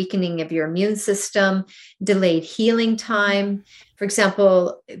 inflammation, weakening of your immune system, delayed healing time. For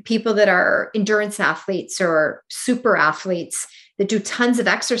example, people that are endurance athletes or super athletes that do tons of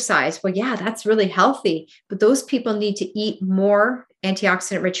exercise, well, yeah, that's really healthy. But those people need to eat more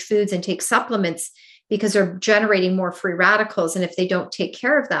antioxidant-rich foods and take supplements because they're generating more free radicals. And if they don't take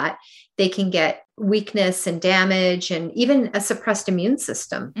care of that, they can get weakness and damage and even a suppressed immune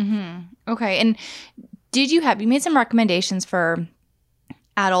system. Okay. And you made some recommendations for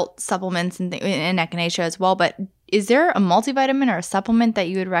adult supplements and echinacea as well, but is there a multivitamin or a supplement that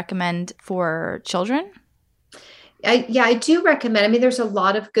you would recommend for children? I do recommend. I mean, there's a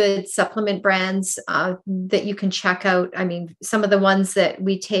lot of good supplement brands that you can check out. I mean, some of the ones that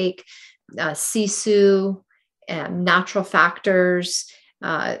we take, Sisu, Natural Factors,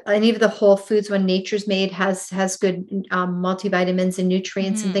 any of the whole foods when Nature's Made has good multivitamins and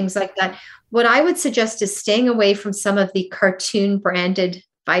nutrients and things like that. What I would suggest is staying away from some of the cartoon branded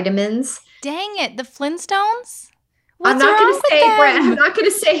vitamins. Dang it, the Flintstones? I'm not going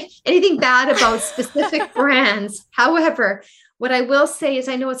to say anything bad about specific brands. However, what I will say is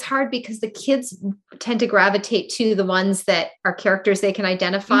I know it's hard because the kids tend to gravitate to the ones that are characters they can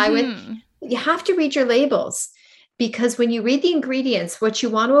identify with. You have to read your labels because when you read the ingredients, what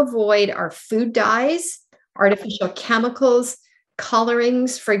you want to avoid are food dyes, artificial chemicals,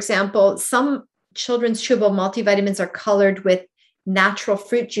 colorings. For example, some children's chewable multivitamins are colored with natural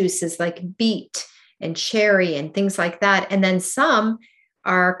fruit juices like beet and cherry and things like that. And then some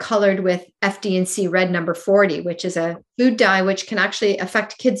are colored with FD&C red number 40, which is a food dye, which can actually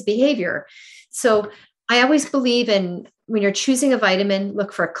affect kids' behavior. So I always believe in when you're choosing a vitamin,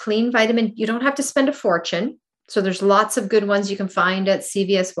 look for a clean vitamin. You don't have to spend a fortune. So there's lots of good ones you can find at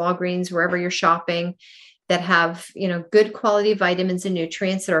CVS, Walgreens, wherever you're shopping that have, good quality vitamins and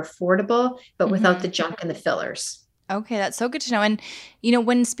nutrients that are affordable, but without the junk and the fillers. Okay, that's so good to know. And,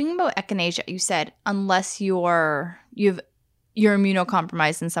 when speaking about echinacea, you said unless you're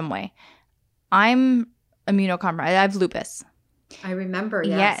immunocompromised in some way. I'm immunocompromised. I have lupus. I remember,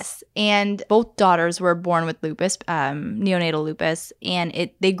 yes. And both daughters were born with lupus, neonatal lupus, and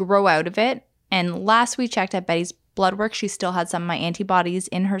they grow out of it. And last we checked at Betty's blood work, she still had some of my antibodies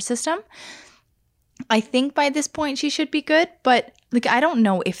in her system. I think by this point she should be good, but I don't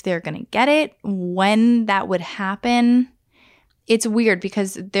know if they're going to get it, when that would happen. It's weird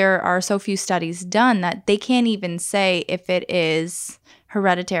because there are so few studies done that they can't even say if it is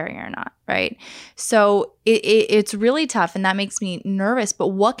hereditary or not, right? So it's really tough, and that makes me nervous. But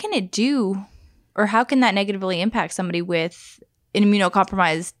what can it do, or how can that negatively impact somebody with an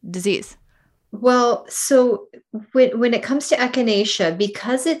immunocompromised disease? Well, so when it comes to echinacea,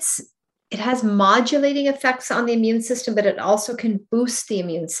 because it has modulating effects on the immune system, but it also can boost the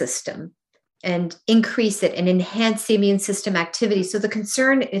immune system and increase it and enhance the immune system activity. So the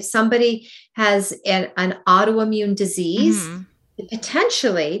concern, if somebody has an autoimmune disease,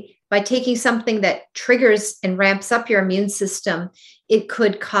 potentially by taking something that triggers and ramps up your immune system, it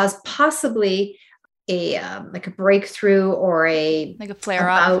could cause possibly a breakthrough or a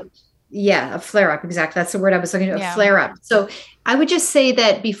flare-up. Yeah, a flare-up. Exactly. That's the word I was looking at, a flare-up. So I would just say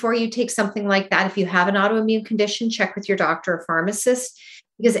that before you take something like that, if you have an autoimmune condition, check with your doctor or pharmacist,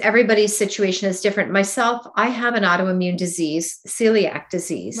 because everybody's situation is different. Myself, I have an autoimmune disease, celiac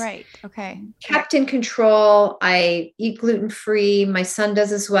disease. Right. Okay. Kept in control. I eat gluten-free. My son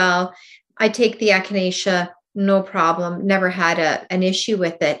does as well. I take the echinacea, no problem. Never had an issue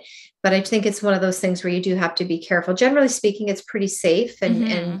with it. But I think it's one of those things where you do have to be careful. Generally speaking, it's pretty safe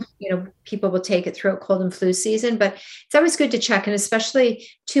and people will take it throughout cold and flu season, but it's always good to check. And especially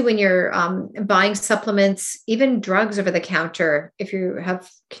too, when you're buying supplements, even drugs over the counter, if you have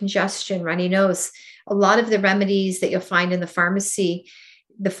congestion, runny nose, a lot of the remedies that you'll find in the pharmacy,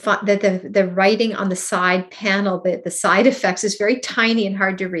 the writing on the side panel, the side effects is very tiny and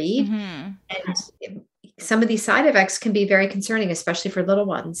hard to read. And some of these side effects can be very concerning, especially for little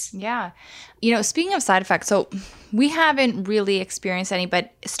ones. Yeah. Speaking of side effects, so we haven't really experienced any,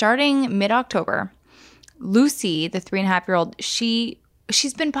 but starting mid-October, Lucy, the 3.5-year-old,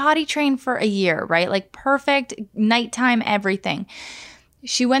 she's been potty trained for a year, right? Like perfect nighttime, everything.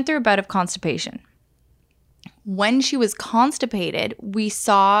 She went through a bout of constipation. When she was constipated, we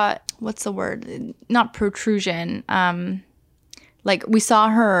saw, what's the word? Not protrusion. Like we saw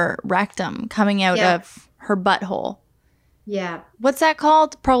her rectum coming out of her butthole. Yeah. What's that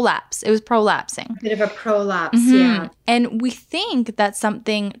called? Prolapse. It was prolapsing. A bit of a prolapse, yeah. And we think that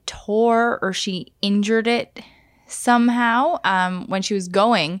something tore or she injured it somehow when she was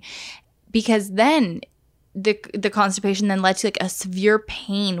going, because then the constipation then led to like a severe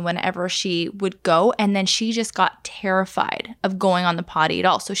pain whenever she would go, and then she just got terrified of going on the potty at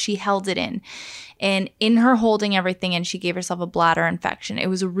all. So she held it in. And in her holding everything in, she gave herself a bladder infection. It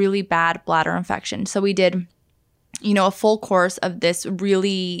was a really bad bladder infection. So we did a full course of this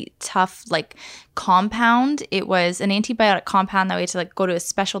really tough like compound. It was an antibiotic compound that we had to like go to a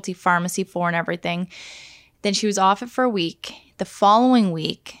specialty pharmacy for and everything. Then she was off it for a week. The following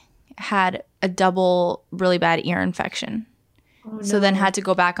week had a double really bad ear infection. Oh, no. So then had to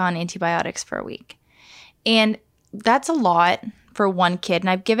go back on antibiotics for a week. And that's a lot for one kid. And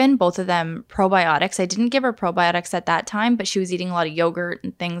I've given both of them probiotics. I didn't give her probiotics at that time, but she was eating a lot of yogurt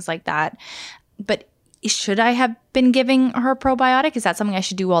and things like that. But should I have been giving her probiotic? Is that something I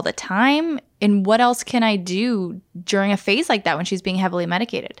should do all the time? And what else can I do during a phase like that when she's being heavily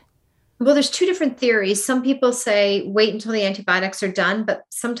medicated? Well, there's two different theories. Some people say wait until the antibiotics are done, but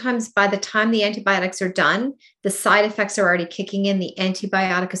sometimes by the time the antibiotics are done, the side effects are already kicking in, the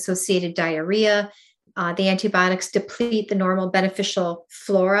antibiotic-associated diarrhea. The antibiotics deplete the normal beneficial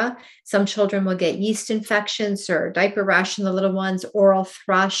flora. Some children will get yeast infections or diaper rash in the little ones, oral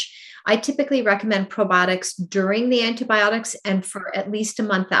thrush. I typically recommend probiotics during the antibiotics and for at least a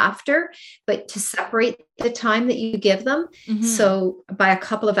month after, but to separate the time that you give them. So by a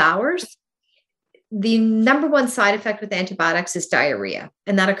couple of hours. The number one side effect with antibiotics is diarrhea.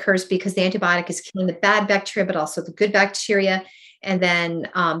 And that occurs because the antibiotic is killing the bad bacteria, but also the good bacteria. And then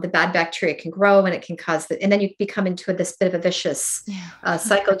the bad bacteria can grow and it can cause and then you become into this bit of a vicious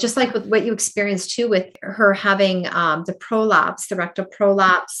cycle, just like with what you experienced too with her having the prolapse, the rectal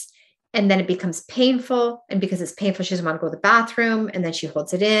prolapse. And then it becomes painful. And because it's painful, she doesn't want to go to the bathroom. And then she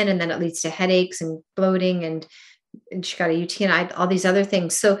holds it in. And then it leads to headaches and bloating. And she got a UTI, all these other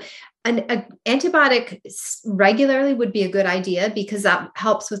things. So an antibiotic regularly would be a good idea because that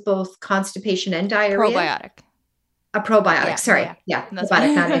helps with both constipation and diarrhea. A probiotic, sorry. Yeah.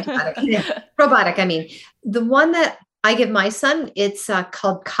 Probiotic, not antibiotic. Probiotic, I mean. The one that I give my son, it's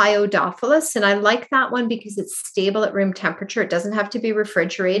called Chiodophilus. And I like that one because it's stable at room temperature. It doesn't have to be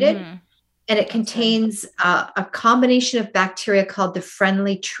refrigerated. And it contains a combination of bacteria called the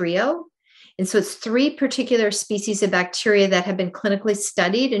friendly trio. And so it's 3 particular species of bacteria that have been clinically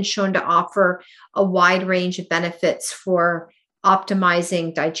studied and shown to offer a wide range of benefits for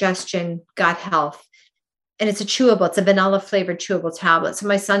optimizing digestion, gut health. And it's a chewable, it's a vanilla flavored chewable tablet. So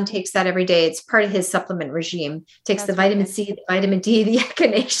my son takes that every day. It's part of his supplement regime. Takes the vitamin C, the vitamin D, the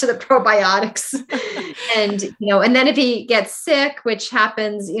echinacea, the probiotics. And, and then if he gets sick, which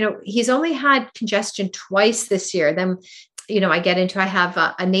happens, he's only had congestion twice this year. Then, I have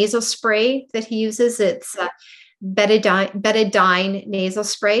a nasal spray that he uses. It's betadine nasal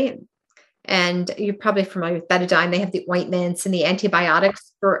spray. And you're probably familiar with betadine. They have the ointments and the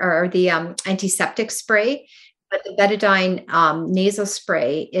antibiotics or the antiseptic spray. But the betadine nasal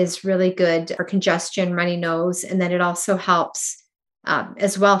spray is really good for congestion, runny nose. And then it also helps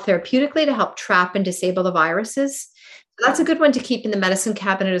as well therapeutically to help trap and disable the viruses. So that's a good one to keep in the medicine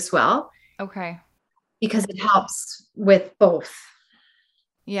cabinet as well. Okay. Because it helps with both.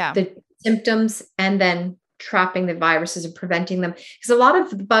 Yeah. The symptoms and then trapping the viruses and preventing them, because a lot of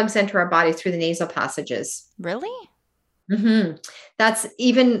the bugs enter our body through the nasal passages. Really? That's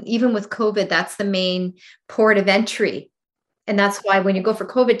even with COVID, that's the main port of entry. And that's why when you go for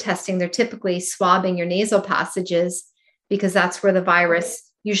COVID testing, they're typically swabbing your nasal passages because that's where the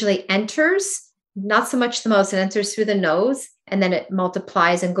virus usually enters. Not so much the mouth, it enters through the nose and then it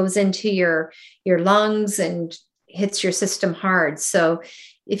multiplies and goes into your lungs and hits your system hard. So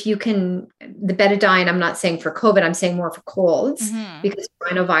if you can, the betadine, I'm not saying for COVID, I'm saying more for colds because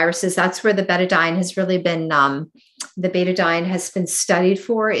rhinoviruses, that's where the betadine has really been, the betadine has been studied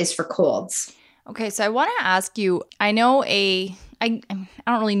for is for colds. Okay. So I want to ask you, I know I don't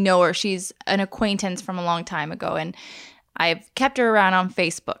really know her. She's an acquaintance from a long time ago. And I've kept her around on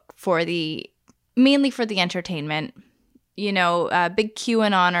Facebook mainly for the entertainment, big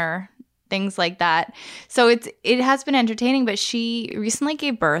QAnoner things like that. So it has been entertaining, but she recently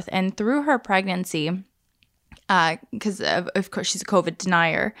gave birth, and through her pregnancy, because of course she's a COVID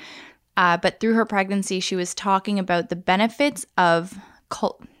denier, but through her pregnancy, she was talking about the benefits of,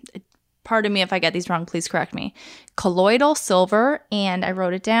 pardon me if I get these wrong, please correct me, colloidal silver, and I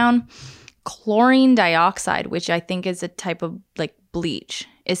wrote it down, chlorine dioxide, which I think is a type of like bleach,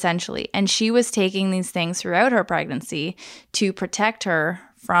 essentially. And she was taking these things throughout her pregnancy to protect her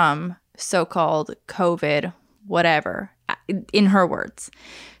from so-called COVID, whatever, in her words.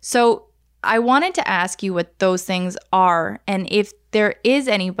 So I wanted to ask you what those things are, and if there is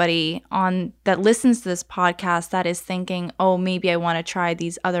anybody on that listens to this podcast that is thinking, oh, maybe I want to try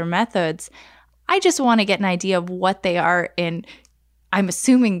these other methods. I just want to get an idea of what they are, and I'm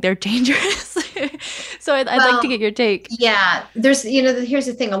assuming they're dangerous. So I'd like to get your take. Yeah, there's, here's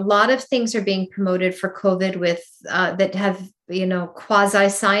the thing. A lot of things are being promoted for COVID with that have, quasi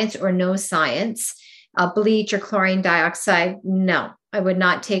science or no science. Bleach or chlorine dioxide. No, I would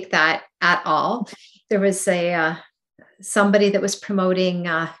not take that at all. There was somebody that was promoting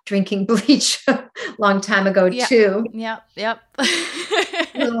drinking bleach a long time ago too. Yep.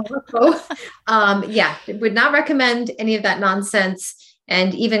 Would not recommend any of that nonsense.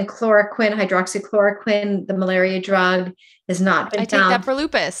 And even chloroquine, hydroxychloroquine, the malaria drug, has not been found. I take that for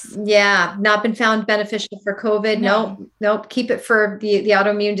lupus. Yeah, not been found beneficial for COVID. Nope. Keep it for the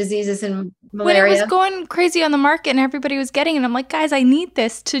autoimmune diseases and malaria. When it was going crazy on the market and everybody was getting it, I'm like, guys, I need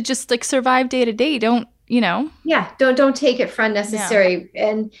this to just like survive day to day. Don't. Yeah, don't take it for unnecessary. Yeah.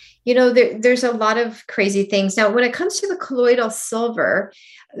 And, there's a lot of crazy things. Now, when it comes to the colloidal silver,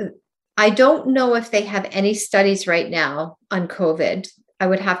 I don't know if they have any studies right now on COVID. I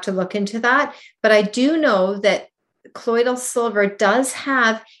would have to look into that. But I do know that colloidal silver does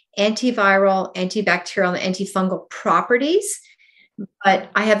have antiviral, antibacterial, and antifungal properties. But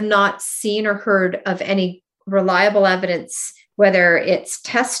I have not seen or heard of any reliable evidence, whether it's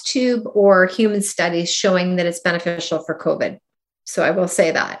test tube or human studies, showing that it's beneficial for COVID. So I will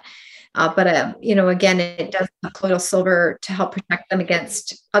say that. But again, it does have colloidal silver to help protect them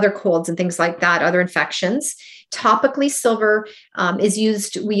against other colds and things like that, other infections. Topically, silver is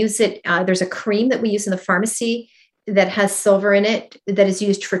used. We use it. There's a cream that we use in the pharmacy that has silver in it that is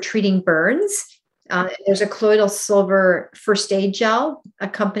used for treating burns. There's a colloidal silver first aid gel. A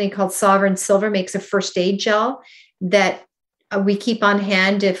company called Sovereign Silver makes a first aid gel that we keep on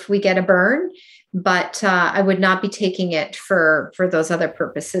hand if we get a burn, but I would not be taking it for those other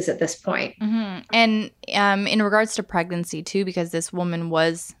purposes at this point. Mm-hmm. And in regards to pregnancy too, because this woman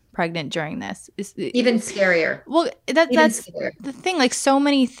was pregnant during this. Even scarier. Well, that's scarier. The thing, like so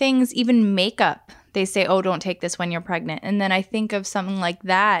many things, even makeup. They say, oh, don't take this when you're pregnant. And then I think of something like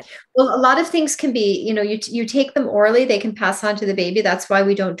that. Well, a lot of things can be, you take them orally, they can pass on to the baby. That's why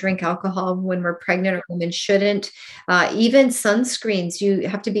we don't drink alcohol when we're pregnant, or women shouldn't. Even sunscreens, you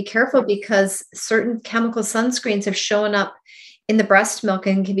have to be careful because certain chemical sunscreens have shown up in the breast milk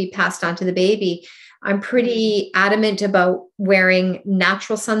and can be passed on to the baby. I'm pretty adamant about wearing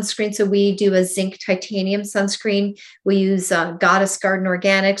natural sunscreen. So we do a zinc titanium sunscreen. We use Goddess Garden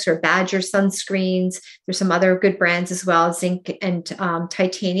Organics or Badger sunscreens. There's some other good brands as well, zinc and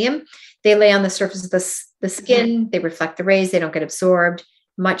titanium. They lay on the surface of the skin. They reflect the rays. They don't get absorbed.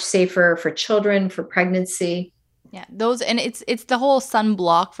 Much safer for children, for pregnancy. Yeah, those, and it's the whole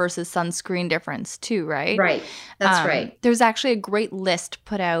sunblock versus sunscreen difference too, right? Right, that's right. There's actually a great list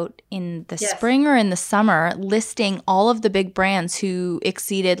put out in the spring or in the summer listing all of the big brands who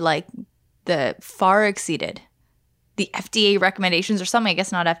far exceeded the FDA recommendations or something, I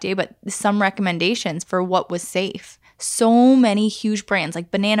guess not FDA, but some recommendations for what was safe. So many huge brands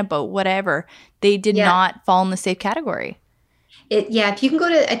like Banana Boat, whatever, they did not fall in the safe category. If you can go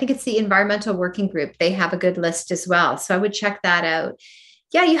to, I think it's the Environmental Working Group, they have a good list as well. So I would check that out.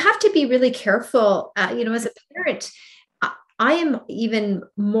 Yeah, you have to be really careful. As a parent, I am even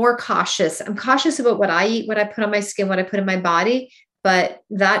more cautious. I'm cautious about what I eat, what I put on my skin, what I put in my body. But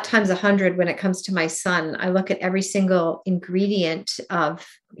that times 100 when it comes to my son. I look at every single ingredient of,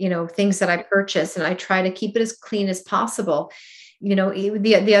 things that I purchase, and I try to keep it as clean as possible.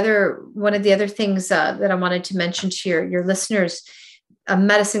 The other one of the other things that I wanted to mention to your listeners, a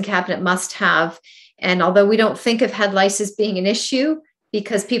medicine cabinet must have. And although we don't think of head lice as being an issue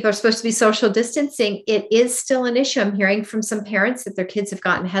because people are supposed to be social distancing, it is still an issue. I'm hearing from some parents that their kids have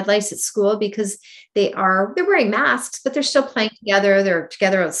gotten head lice at school because they're wearing masks, but they're still playing together. They're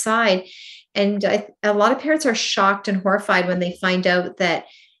together outside. And a lot of parents are shocked and horrified when they find out that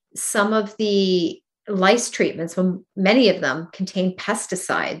some of the lice treatments, when many of them contain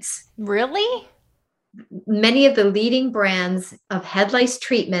pesticides. Really? Many of the leading brands of head lice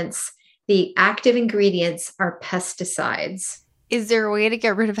treatments, the active ingredients are pesticides. Is there a way to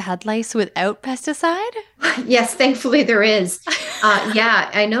get rid of head lice without pesticide? Yes, thankfully there is. Yeah,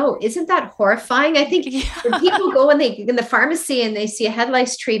 I know. Isn't that horrifying? I think when people go in the pharmacy and they see a head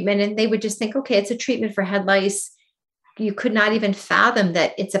lice treatment and they would just think, okay, it's a treatment for head lice. You could not even fathom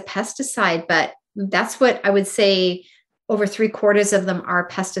that it's a pesticide, but that's what I would say. Over 3/4 of them are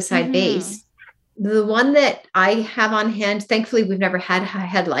pesticide based. The one that I have on hand, thankfully, we've never had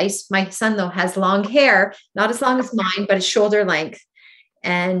head lice. My son, though, has long hair, not as long as mine, but it's shoulder length.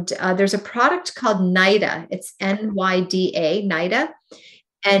 And there's a product called Nida. It's NYDA, Nida.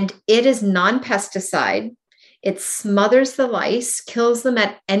 And it is non-pesticide. It smothers the lice, kills them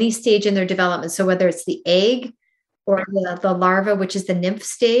at any stage in their development. So whether it's the egg or the larva, which is the nymph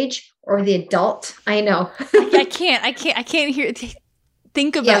stage, or the adult, I know. I can't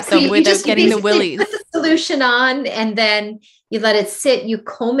think about them without getting the willies. Put the solution on and then you let it sit, you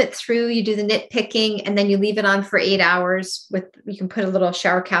comb it through, you do the nitpicking, and then you leave it on for 8 hours you can put a little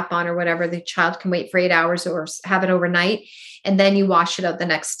shower cap on or whatever. The child can wait for 8 hours or have it overnight, and then you wash it out the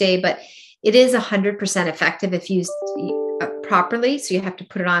next day. But it is 100% effective if used properly. So you have to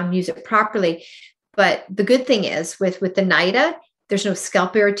put it on and use it properly. But the good thing is with the Nida, there's no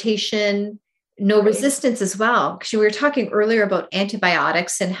scalp irritation, no resistance as well. Because we were talking earlier about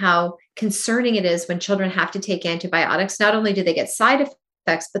antibiotics and how concerning it is when children have to take antibiotics. Not only do they get side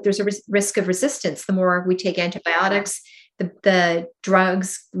effects, but there's a risk of resistance. The more we take antibiotics, the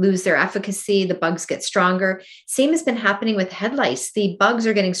drugs lose their efficacy, the bugs get stronger. Same has been happening with head lice. The bugs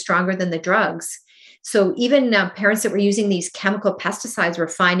are getting stronger than the drugs. So even parents that were using these chemical pesticides were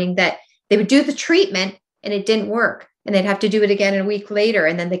finding that they would do the treatment and it didn't work. And they'd have to do it again a week later.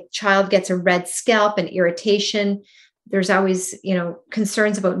 And then the child gets a red scalp and irritation. There's always,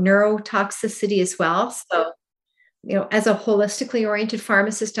 concerns about neurotoxicity as well. So, as a holistically oriented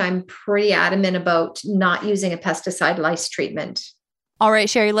pharmacist, I'm pretty adamant about not using a pesticide lice treatment. All right,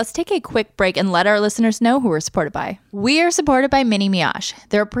 Sherry, let's take a quick break and let our listeners know who we're supported by. We are supported by Mini Mioche.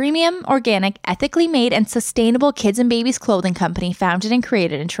 They're a premium, organic, ethically made, and sustainable kids and babies clothing company founded and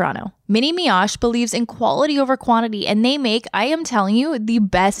created in Toronto. Mini Mioche believes in quality over quantity, and they make, I am telling you, the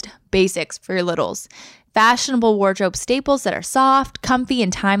best basics for your littles. Fashionable wardrobe staples that are soft, comfy,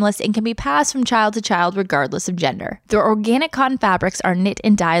 and timeless and can be passed from child to child regardless of gender. Their organic cotton fabrics are knit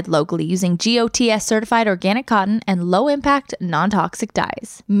and dyed locally using GOTS certified organic cotton and low-impact, non-toxic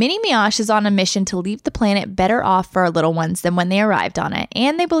dyes. Mini Mioche is on a mission to leave the planet better off for our little ones than when they arrived on it,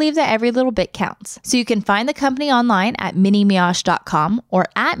 and they believe that every little bit counts. So you can find the company online at minimioche.com or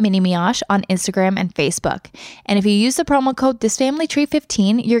at minimioche on Instagram and Facebook. And if you use the promo code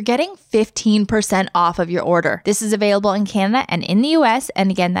ThisFamilyTree15, you're getting 15% off of your order. This is available in Canada and in the US, and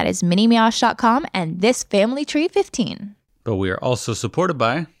again, that is minimioche.com and ThisFamilyTree15. But we are also supported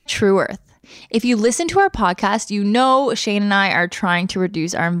by True Earth. If you listen to our podcast, you know Shane and I are trying to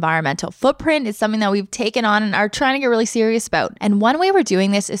reduce our environmental footprint. It's something that we've taken on and are trying to get really serious about. And one way we're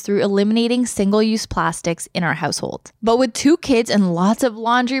doing this is through eliminating single-use plastics in our household. But with 2 kids and lots of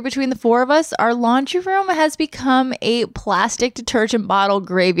laundry between the 4 of us, our laundry room has become a plastic detergent bottle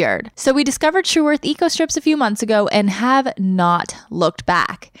graveyard. So we discovered True Earth Eco Strips a few months ago and have not looked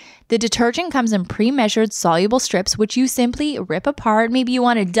back. The detergent comes in pre-measured soluble strips, which you simply rip apart. Maybe you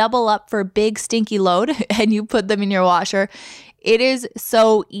want to double up for a big stinky load and you put them in your washer. It is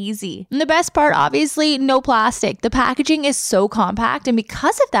so easy. And the best part, obviously, no plastic. The packaging is so compact, and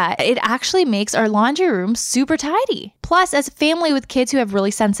because of that, it actually makes our laundry room super tidy. Plus, as a family with kids who have really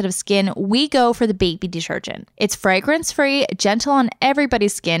sensitive skin, we go for the baby detergent. It's fragrance-free, gentle on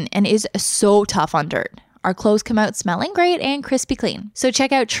everybody's skin, and is so tough on dirt. Our clothes come out smelling great and crispy clean. So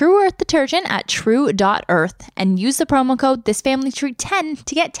check out True Earth detergent at true.earth and use the promo code ThisFamilyTree10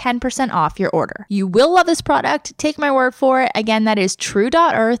 to get 10% off your order. You will love this product. Take my word for it. Again, that is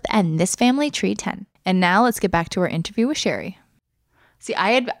true.earth and ThisFamilyTree10. And now let's get back to our interview with Sherry. See,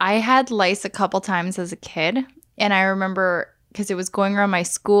 I had lice a couple times as a kid, and I remember because it was going around my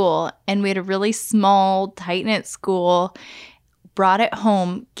school, and we had a really small, tight-knit school. Brought it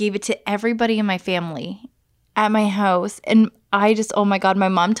home, gave it to everybody in my family at my house. And I just, oh my God, my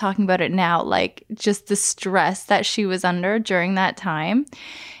mom talking about it now, like just the stress that she was under during that time.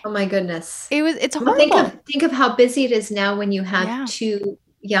 Oh my goodness. It's horrible. Think of how busy it is now when you have 2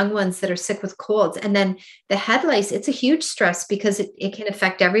 young ones that are sick with colds. And then the head lice, it's a huge stress because it can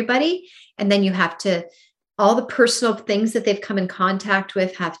affect everybody. And then you have to, all the personal things that they've come in contact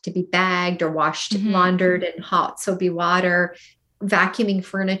with have to be bagged or washed, laundered in hot soapy water, vacuuming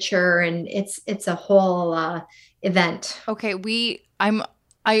furniture, and it's a whole event. Okay, I'm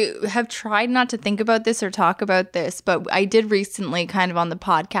I have tried not to think about this or talk about this, but I did recently kind of on the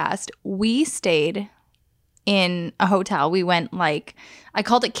podcast. We stayed in a hotel. We went like, I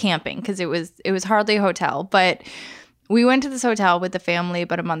called it camping because it was hardly a hotel, but we went to this hotel with the family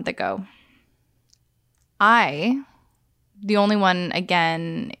about a month ago. The only one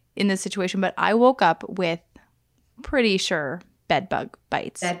again in this situation, but I woke up with pretty sure bed bug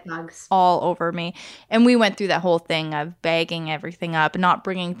bites. Bed bugs. All over me. And we went through that whole thing of bagging everything up, not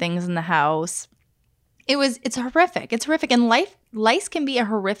bringing things in the house. It's horrific. It's horrific. And lice can be a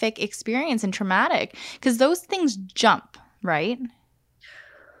horrific experience and traumatic because those things jump, right?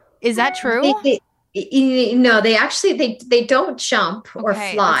 Is that true? No, they actually they don't jump or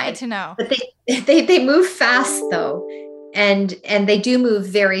fly. That's good to know. But they move fast though. And they do move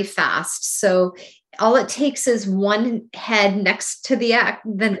very fast. So all it takes is one head next to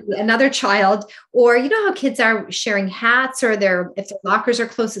then another child, or you know how kids are sharing hats, or if their lockers are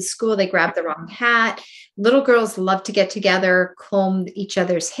close at school, they grab the wrong hat. Little girls love to get together, comb each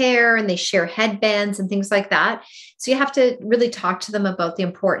other's hair, and they share headbands and things like that. So you have to really talk to them about the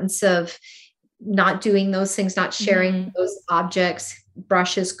importance of not doing those things, not sharing those objects,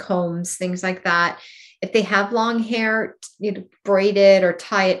 brushes, combs, things like that. If they have long hair, braid it or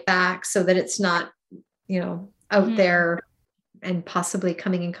tie it back so that it's not, out there and possibly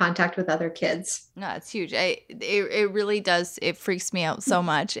coming in contact with other kids. No, it's huge. It really does. It freaks me out so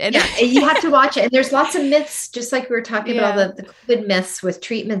much. And yeah, you have to watch it. And there's lots of myths, just like we were talking about all the COVID myths with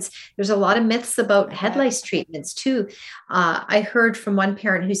treatments. There's a lot of myths about head lice treatments too. I heard from one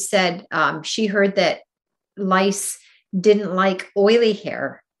parent who said she heard that lice didn't like oily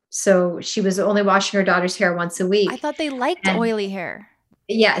hair. So she was only washing her daughter's hair once a week. I thought they liked oily hair.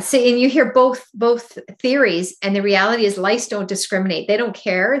 Yeah. So, and you hear both theories, and the reality is lice don't discriminate. They don't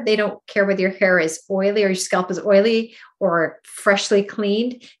care. They don't care whether your hair is oily or your scalp is oily or freshly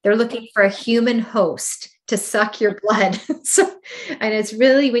cleaned. They're looking for a human host to suck your blood. And it's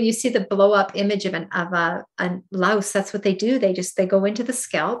really, when you see the blow up image of a louse, that's what they do. They go into the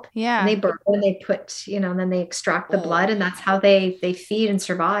scalp, and they burn, and they put, and then they extract the blood, and that's how they feed and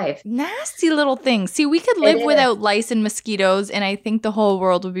survive. Nasty little things. See, we could live without lice and mosquitoes, and I think the whole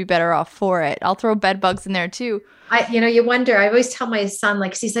world would be better off for it. I'll throw bed bugs in there too. You wonder, I always tell my son,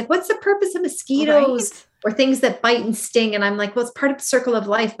 like, 'cause he's like, what's the purpose of mosquitoes? Right. Or things that bite and sting. And I'm like, well, it's part of the circle of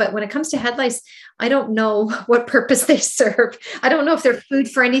life. But when it comes to head lice, I don't know what purpose they serve. I don't know if they're food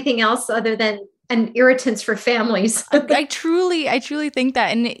for anything else other than irritants for families. I truly think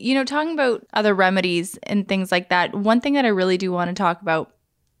that. And, talking about other remedies and things like that, one thing that I really do want to talk about,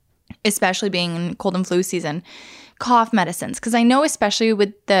 especially being in cold and flu season, cough medicines. Because I know, especially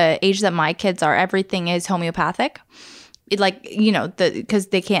with the age that my kids are, everything is homeopathic. Because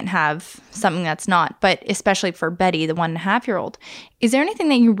they can't have something that's not, but especially for Betty, the 1.5-year-old, is there anything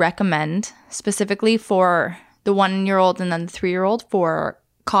that you recommend specifically for the 1-year-old and then the 3-year-old for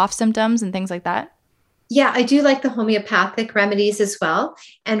cough symptoms and things like that? Yeah, I do like the homeopathic remedies as well.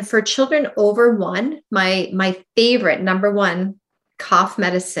 And for children over 1, my favorite number 1 cough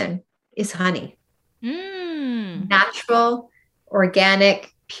medicine is honey. Natural,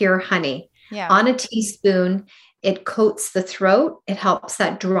 organic, pure honey. Yeah. On a teaspoon. It coats the throat. It helps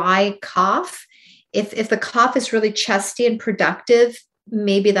that dry cough. If the cough is really chesty and productive,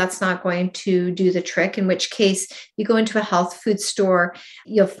 maybe that's not going to do the trick, in which case you go into a health food store,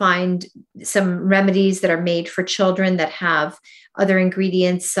 you'll find some remedies that are made for children that have other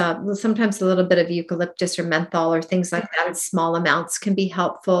ingredients, sometimes a little bit of eucalyptus or menthol or things like that in small amounts can be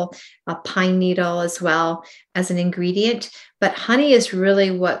helpful. A pine needle as well as an ingredient. But honey is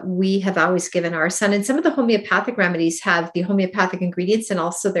really what we have always given our son. And some of the homeopathic remedies have the homeopathic ingredients, and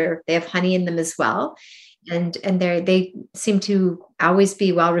also they have honey in them as well. And they seem to always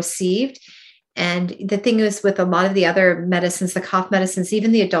be well received. And the thing is, with a lot of the other medicines, the cough medicines,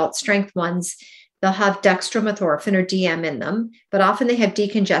 even the adult strength ones, they'll have dextromethorphan or DM in them, but often they have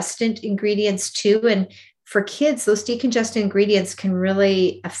decongestant ingredients too. And for kids, those decongestant ingredients can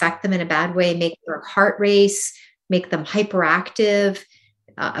really affect them in a bad way, make their heart race, make them hyperactive,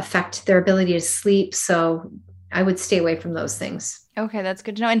 affect their ability to sleep. So I would stay away from those things. Okay, that's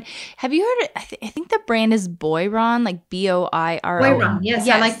good to know. And have you heard, I think the brand is Boiron, like Boiron. Boiron, yes.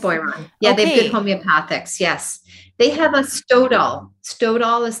 I like Boiron. Yeah, okay. They have good homeopathics, yes. They have a Stodol.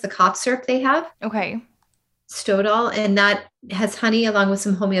 Stodol is the cough syrup they have. Okay. Stodol, and that has honey along with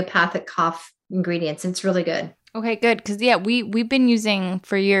some homeopathic cough ingredients. It's really good. Okay, good. Because, we've been using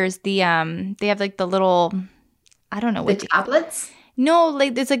for years they have like the little, I don't know. The tablets? No,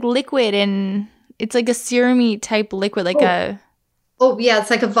 like it's like liquid, and it's like a serum-y type liquid, like a... Oh, yeah. It's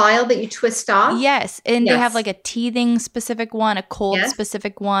like a vial that you twist off. Yes. And they have Yes. like a teething specific one, a cold Yes.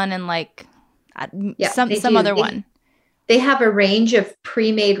 specific one, and like Yeah, some they do. other one. They have a range of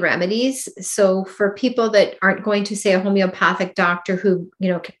pre-made remedies. So for people that aren't going to, say, a homeopathic doctor who,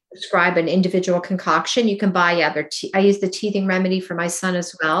 can prescribe an individual concoction, you can buy, I use the teething remedy for my son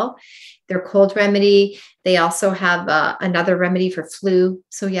as well. Their cold remedy. They also have another remedy for flu.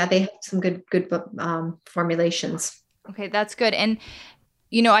 So yeah, they have some good formulations. Okay, that's good. And,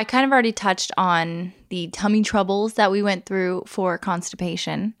 I kind of already touched on the tummy troubles that we went through for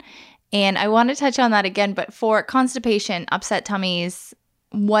constipation. And I want to touch on that again, but for constipation, upset tummies,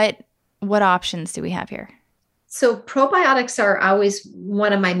 what options do we have here? So probiotics are always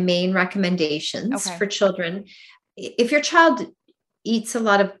one of my main recommendations for children. If your child eats a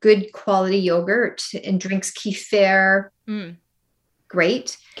lot of good quality yogurt and drinks kefir,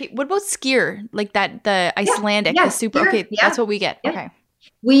 great. Okay, what about skyr? Like the Icelandic, the super. Skyr, okay, that's what we get. Yeah. Okay.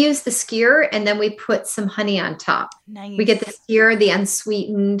 We use the skyr and then we put some honey on top. Nice. We get the skyr, the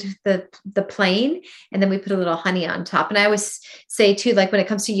unsweetened, the plain, and then we put a little honey on top. And I always say too, like when it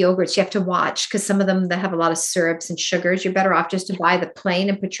comes to yogurts, you have to watch because some of them that have a lot of syrups and sugars, you're better off just to buy the plain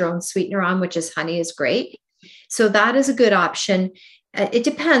and put your own sweetener on, which is honey is great. So that is a good option. It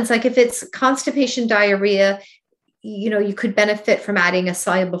depends. Like if it's constipation, diarrhea, you could benefit from adding a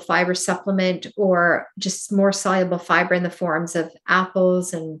soluble fiber supplement or just more soluble fiber in the forms of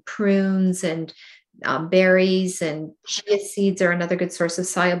apples and prunes and berries, and chia seeds are another good source of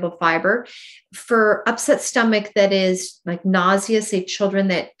soluble fiber. For upset stomach that is like nausea, say children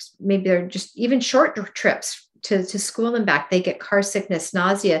that maybe they're just even short trips to school and back, they get car sickness,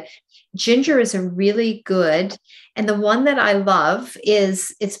 nausea. Ginger is a really good, and the one that I love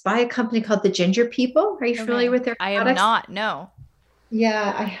it's by a company called the Ginger People. Are you familiar with their products? I am not, no.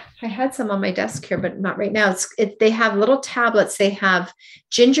 Yeah, I had some on my desk here, but not right now. They have little tablets. They have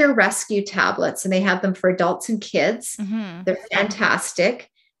ginger rescue tablets, and they have them for adults and kids. Mm-hmm. They're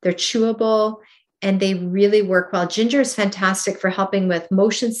fantastic. They're chewable, and they really work well. Ginger is fantastic for helping with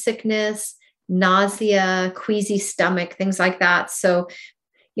motion sickness, nausea, queasy stomach, things like that. So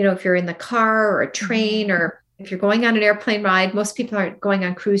if you're in the car or a train, or if you're going on an airplane ride, most people aren't going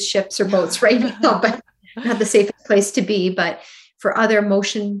on cruise ships or boats right now, but not the safest place to be. But for other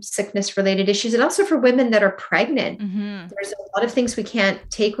motion sickness related issues, and also for women that are pregnant, there's a lot of things we can't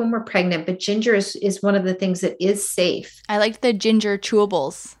take when we're pregnant, but ginger is one of the things that is safe. I like the ginger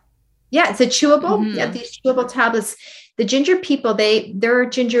chewables. Yeah, it's a chewable. Yeah, these chewable tablets. The Ginger People, their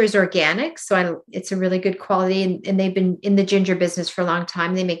ginger is organic, so it's a really good quality, and they've been in the ginger business for a long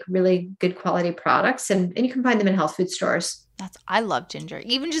time. They make really good quality products, and you can find them in health food stores. I love ginger.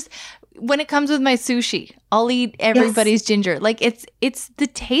 Even just when it comes with my sushi, I'll eat everybody's ginger. Like it's the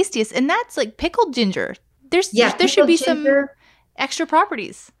tastiest, and that's like pickled ginger. There should be some extra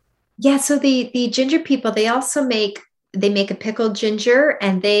properties. Yeah, so the Ginger People, they make a pickled ginger,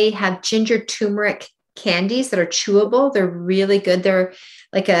 and they have ginger turmeric candies that are chewable. They're really good. They're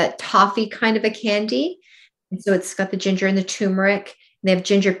like a toffee kind of a candy. And so it's got the ginger and the turmeric. And they have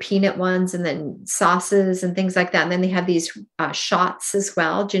ginger peanut ones, and then sauces and things like that. And then they have these shots as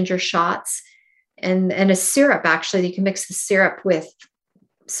well, ginger shots, and a syrup. Actually, you can mix the syrup with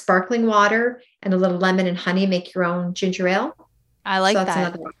sparkling water and a little lemon and honey, make your own ginger ale. I like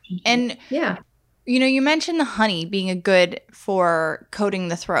that. And yeah, you mentioned the honey being a good for coating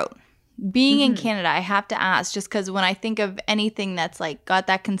the throat. Being in Canada, I have to ask, just because when I think of anything that's like got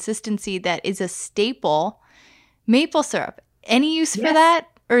that consistency that is a staple, maple syrup. Any use for that?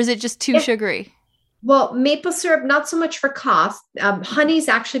 Or is it just too sugary? Well, maple syrup, not so much for cough. Honey's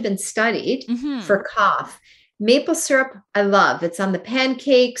actually been studied for cough. Maple syrup, I love. It's on the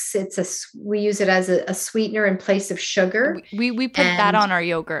pancakes. We use it as a sweetener in place of sugar. We put that on our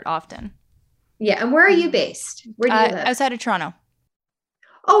yogurt often. Yeah. And where are you based? Where do you live? Outside of Toronto.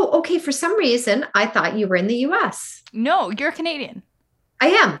 Oh, okay. For some reason, I thought you were in the U.S. No, you're Canadian. I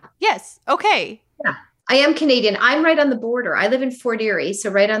am. Yes. Okay. Yeah, I am Canadian. I'm right on the border. I live in Fort Erie,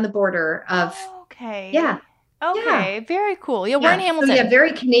 so right on the border of. Okay. Yeah. Okay. Yeah. Very cool. Yeah, we're in Hamilton. So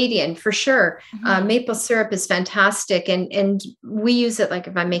very Canadian for sure. Maple syrup is fantastic, and we use it like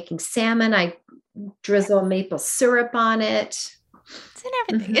if I'm making salmon, I drizzle maple syrup on it. It's in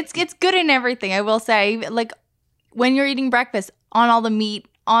everything. It's good in everything. I will say, like when you're eating breakfast, on all the meat,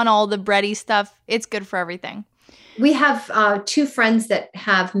 on all the bready stuff, it's good for everything. We have two friends that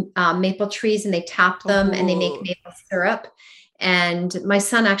have maple trees, and they tap them and they make maple syrup. And my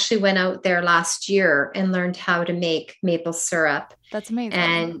son actually went out there last year and learned how to make maple syrup. That's amazing.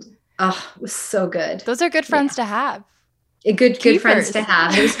 And it was so good. Those are good friends to have. Good friends to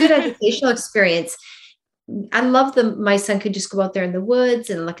have. It was a good educational experience. I love them. My son could just go out there in the woods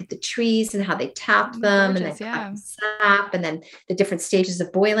and look at the trees and how they tap them, Gorgeous, and then cut the sap, and then the different stages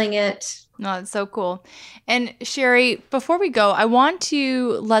of boiling it. No, it's so cool. And Sherry, before we go, I want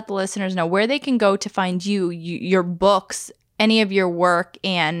to let the listeners know where they can go to find your books, any of your work.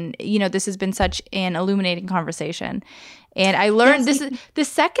 And, this has been such an illuminating conversation. And I learned this is the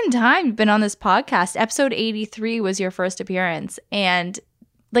second time you've been on this podcast. Episode 83 was your first appearance. And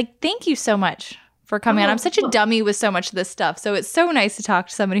thank you so much for coming on. I'm such a dummy with so much of this stuff. So it's so nice to talk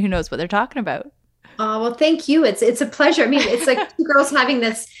to somebody who knows what they're talking about. Oh, well, thank you. It's a pleasure. I mean, it's like two girls having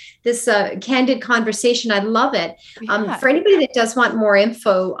this candid conversation. I love it. Yeah. For anybody that does want more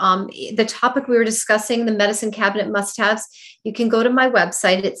info, the topic we were discussing, the medicine cabinet must-haves, you can go to my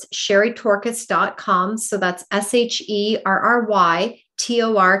website. It's sherrytorkos.com. So that's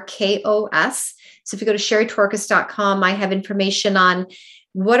SHERRYTORKOS. So if you go to sherrytorkos.com, I have information on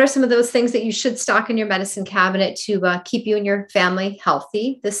what are some of those things that you should stock in your medicine cabinet to keep you and your family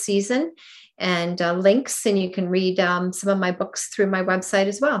healthy this season, and links, and you can read some of my books through my website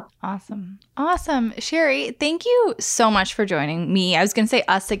as well. Awesome. Sherry, thank you so much for joining me. I was going to say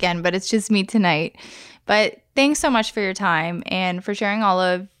us again, but it's just me tonight. But thanks so much for your time and for sharing all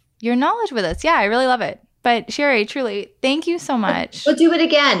of your knowledge with us. Yeah, I really love it. But Sherry, truly, thank you so much. We'll do it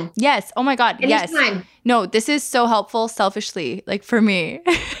again. Yes. Oh my God. Anytime. Yes. No, this is so helpful selfishly, for me.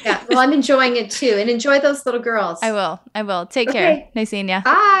 Yeah. Well, I'm enjoying it too. And enjoy those little girls. I will. Take care. Nice seeing you.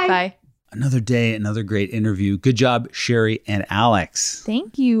 Bye. Bye. Another day, another great interview. Good job, Sherry and Alex.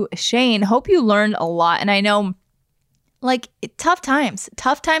 Thank you, Shane. Hope you learned a lot. And I know, tough times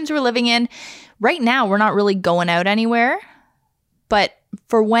we're living in. Right now, we're not really going out anywhere. But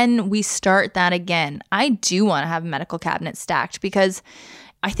for when we start that again, I do want to have a medical cabinet stacked because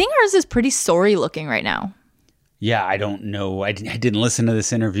I think ours is pretty sorry looking right now. Yeah, I don't know. I didn't listen to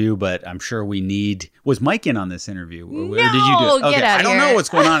this interview, but I'm sure we need... Was Mike in on this interview? Or No, did you do it? get out I don't here. know what's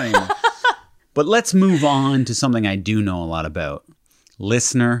going on anymore. But let's move on to something I do know a lot about.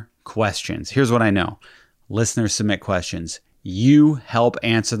 Listener questions. Here's what I know. Listeners submit questions. You help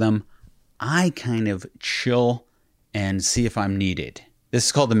answer them. I kind of chill and see if I'm needed. This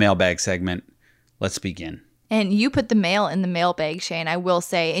is called the mailbag segment. Let's begin. And you put the mail in the mailbag, Shane, I will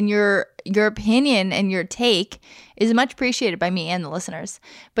say. And your opinion and your take is much appreciated by me and the listeners.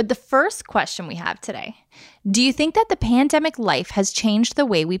 But the first question we have today, do you think that the pandemic life has changed the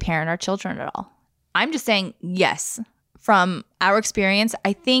way we parent our children at all? I'm just saying yes. From our experience,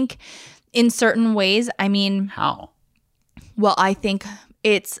 I think in certain ways, How? Well, I think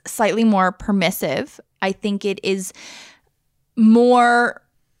it's slightly more permissive. I think it is more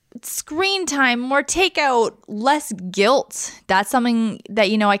screen time, more takeout, less guilt. That's something that,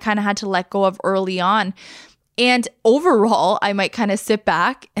 I kind of had to let go of early on. And overall, I might kind of sit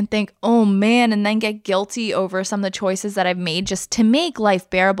back and think, oh man, and then get guilty over some of the choices that I've made just to make life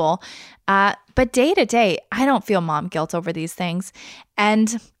bearable. But day to day, I don't feel mom guilt over these things.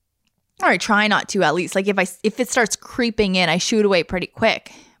 And or I try not to, at least. If it starts creeping in, I shoot away pretty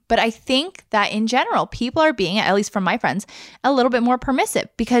quick. But I think that in general, people are being, at least from my friends, a little bit more permissive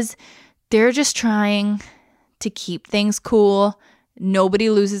because they're just trying to keep things cool, nobody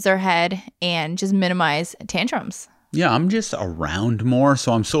loses their head, and just minimize tantrums. Yeah, I'm just around more.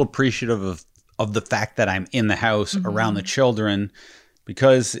 So I'm so appreciative of the fact that I'm in the house around the children,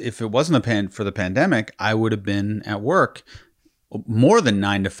 because if it wasn't for the pandemic, I would have been at work more than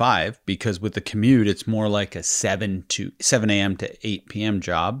 9 to 5, because with the commute, it's more like a 7 a.m. to 8 p.m.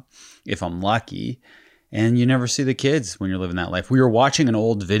 job, if I'm lucky. And you never see the kids when you're living that life. We were watching an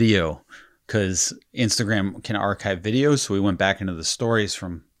old video because Instagram can archive videos. So we went back into the stories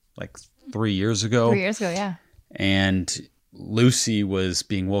from 3 years ago. 3 years ago, yeah. And Lucy was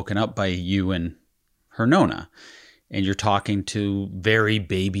being woken up by you and her Nona. And you're talking to very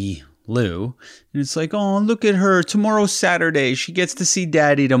baby Lou, and it's like, oh, look at her, tomorrow's Saturday, she gets to see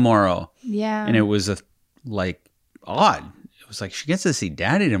daddy tomorrow. Yeah. And it was odd. It was like, she gets to see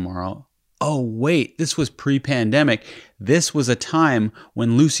daddy tomorrow. Oh wait, this was pre-pandemic. This was a time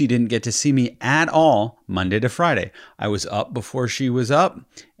when Lucy didn't get to see me at all Monday to Friday. I was up before she was up,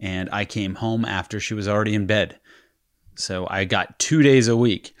 and I came home after she was already in bed. So I got 2 days a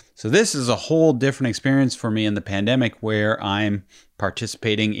week. So this is a whole different experience for me in the pandemic, where I'm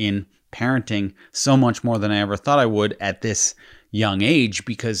participating in parenting so much more than I ever thought I would at this young age,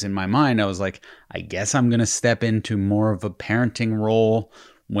 because in my mind I was like, I guess I'm going to step into more of a parenting role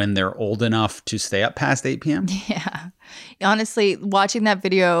when they're old enough to stay up past 8 p.m. Yeah. Honestly, watching that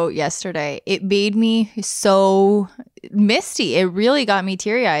video yesterday, it made me so misty. It really got me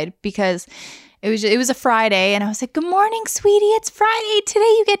teary-eyed because It was a Friday, and I was like, "Good morning, sweetie. It's Friday. Today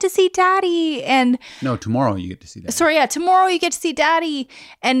you get to see Daddy." And no, tomorrow you get to see Daddy. Sorry, yeah, tomorrow you get to see Daddy.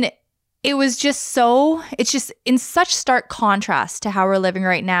 And it was just it's just in such stark contrast to how we're living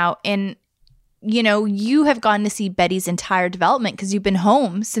right now. And you know, you have gotten to see Betty's entire development because you've been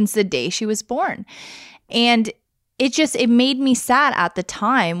home since the day she was born. And it made me sad at the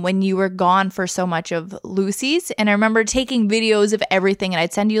time when you were gone for so much of Lucy's. And I remember taking videos of everything, and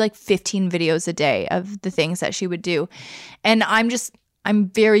I'd send you like 15 videos a day of the things that she would do. And I'm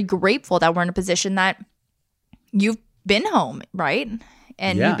very grateful that we're in a position that you've been home, right?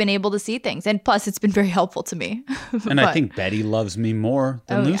 And you've been able to see things. And plus, it's been very helpful to me. And I think Betty loves me more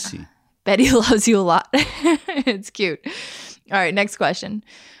than Lucy. Yeah. Betty loves you a lot. It's cute. All right, next question.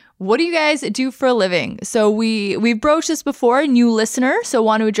 What do you guys do for a living? So we've broached this before, new listener, so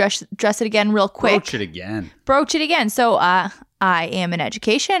want to address it again real quick. Broach it again. So I am in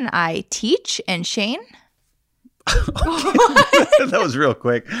education. I teach. And Shane? That was real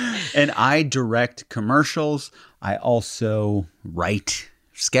quick. And I direct commercials. I also write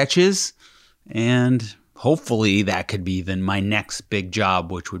sketches, and hopefully that could be then my next big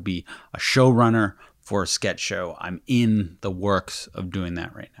job, which would be a showrunner for a sketch show. I'm in the works of doing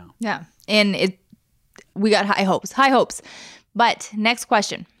that right now. Yeah. And we got high hopes. But next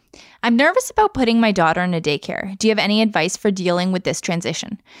question. I'm nervous about putting my daughter in a daycare. Do you have any advice for dealing with this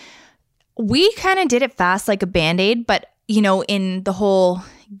transition? We kind of did it fast like a Band-Aid, but you know, in the whole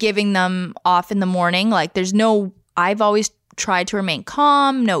giving them off in the morning, like I've always tried to remain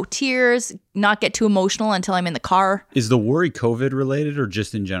calm, no tears, not get too emotional until I'm in the car. Is the worry COVID related or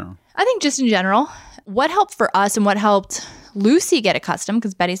just in general? I think just in general. What helped for us and what helped Lucy get accustomed,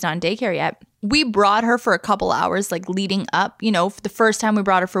 because Betty's not in daycare yet, we brought her for a couple hours, like leading up. You know, for the first time we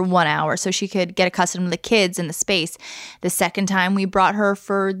brought her for 1 hour so she could get accustomed to the kids and the space. The second time we brought her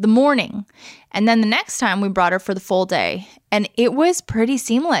for the morning. And then the next time we brought her for the full day. And it was pretty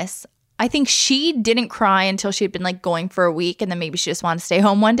seamless. I think she didn't cry until she had been like going for a week, and then maybe she just wanted to stay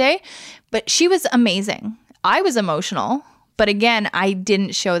home one day. But she was amazing. I was emotional. But again, I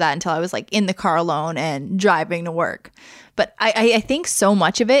didn't show that until I was like in the car alone and driving to work. But I think so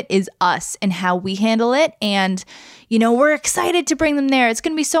much of it is us and how we handle it. And, you know, we're excited to bring them there. It's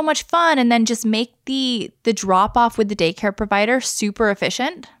going to be so much fun. And then just make the drop off with the daycare provider super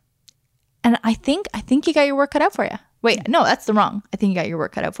efficient. And I think you got your work cut out for you. Wait, no, that's the wrong. I think you got your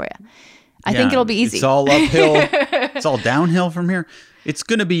work cut out for you. I think it'll be easy. It's all uphill. It's all downhill from here. It's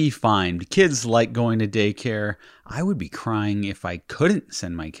going to be fine. Kids like going to daycare. I would be crying if I couldn't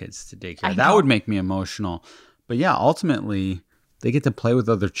send my kids to daycare. That would make me emotional. But yeah, ultimately, they get to play with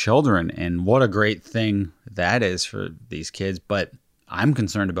other children. And what a great thing that is for these kids. But I'm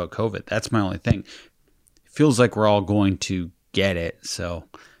concerned about COVID. That's my only thing. It feels like we're all going to get it. So,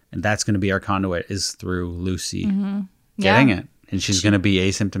 and that's going to be our conduit is through Lucy getting it. And she's going to be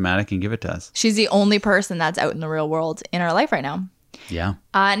asymptomatic and give it to us. She's the only person that's out in the real world in our life right now. Yeah.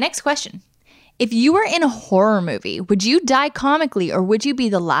 Next question. If you were in a horror movie, would you die comically or would you be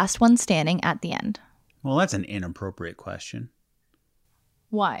the last one standing at the end? Well, that's an inappropriate question.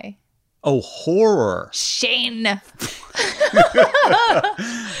 Why? Oh, horror. Shane.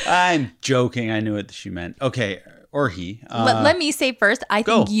 I'm joking. I knew what she meant. Okay. Or he. Let me say first, I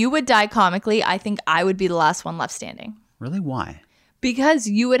think you would die comically. I think I would be the last one left standing. Really? Why? Because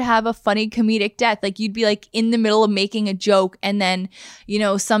you would have a funny comedic death. Like you'd be like in the middle of making a joke and then, you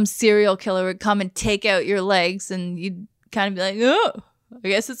know, some serial killer would come and take out your legs and you'd kind of be like, oh, I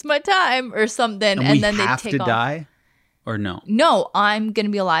guess it's my time or something. And then they'd take off. Die or no? No, I'm going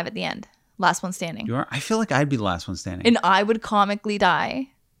to be alive at the end. Last one standing. You are? I feel like I'd be the last one standing. And I would comically die.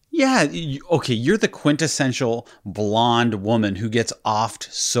 Yeah. Okay. You're the quintessential blonde woman who gets offed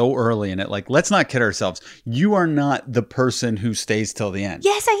so early in it. Like, let's not kid ourselves. You are not the person who stays till the end.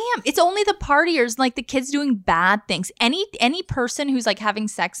 Yes, I am. It's only the partiers, like the kids doing bad things. Any person who's like having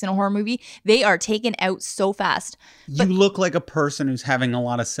sex in a horror movie, they are taken out so fast. You look like a person who's having a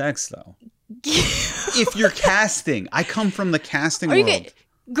lot of sex, though. If you're casting, I come from the casting world.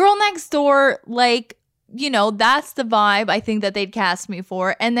 Girl Next Door, like, you know, that's the vibe I think that they'd cast me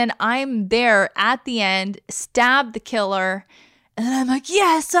for. And then I'm there at the end, stab the killer. And then I'm like,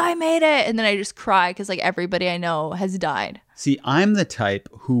 yes, I made it. And then I just cry because like everybody I know has died. See, I'm the type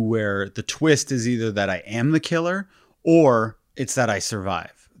where the twist is either that I am the killer or it's that I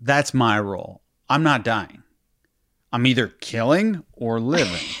survive. That's my role. I'm not dying. I'm either killing or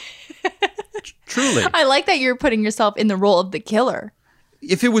living. Truly. I like that you're putting yourself in the role of the killer.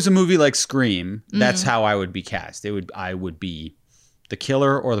 If it was a movie like Scream, that's how I would be cast. I would be the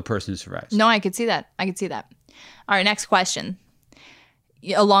killer or the person who survives. No, I could see that. All right, next question.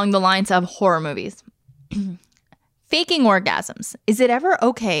 along the lines of horror movies. Faking orgasms. Is it ever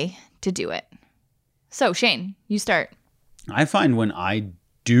okay to do it? So, Shane, you start. I find when I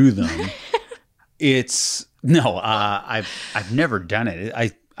do them, I've never done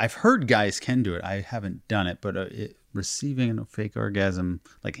it. I've heard guys can do it. I haven't done it, but receiving a fake orgasm,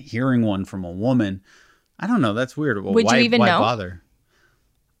 like hearing one from a woman, I don't know. That's weird. Well, Would you even know? Why bother?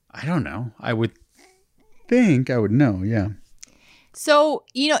 I don't know. I would think I would know. Yeah. So,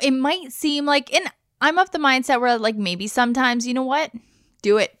 it might seem like, and I'm of the mindset where like maybe sometimes, you know what?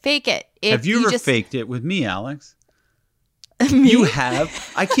 Do it. Fake it. Have you ever faked it with me, Alex? Me? You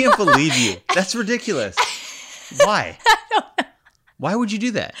have? I can't believe you. That's ridiculous. Why? I don't know. Why would you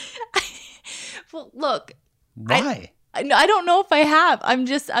do that? Well, look. Why? I don't know if I have. I'm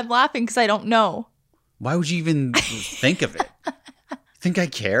laughing because I don't know. Why would you even think of it? Think I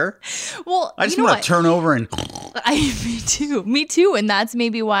care? Well, I just want to turn over and... Me too. And that's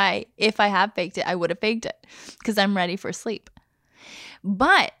maybe why if I have faked it, I would have faked it because I'm ready for sleep.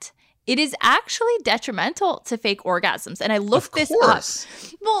 But it is actually detrimental to fake orgasms. And I looked this up.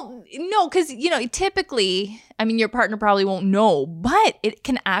 Well, no, because, typically, your partner probably won't know, but it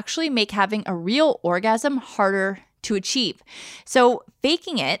can actually make having a real orgasm harder to achieve. So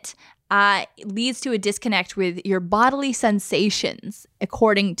faking it leads to a disconnect with your bodily sensations,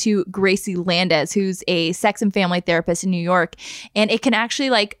 according to Gracie Landez, who's a sex and family therapist in New York. And it can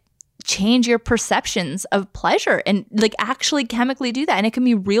actually change your perceptions of pleasure and actually chemically do that. And it can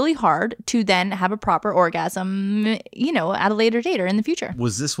be really hard to then have a proper orgasm, at a later date or in the future.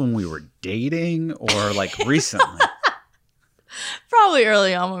 Was this when we were dating or recently? Probably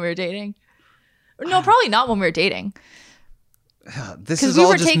early on when we were dating. No, probably not when we were dating. This is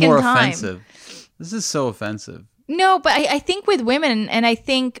all just more offensive. This is so offensive. No, but I think with women, and I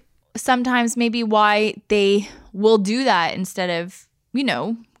think sometimes maybe why they will do that instead of,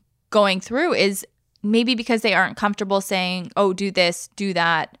 going through is maybe because they aren't comfortable saying, oh, do this, do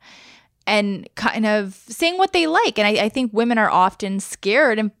that, and kind of saying what they like. And I think women are often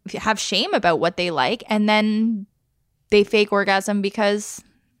scared and have shame about what they like. And then they fake orgasm because,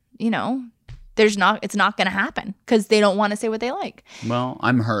 it's not going to happen because they don't want to say what they like. Well,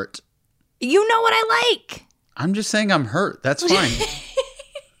 I'm hurt. You know what I like. I'm just saying I'm hurt. That's fine.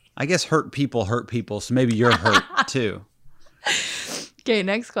 I guess hurt people, so maybe you're hurt too. Okay,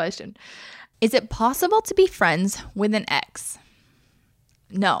 next question. Is it possible to be friends with an ex?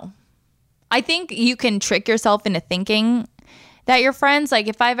 No. I think you can trick yourself into thinking that you're friends.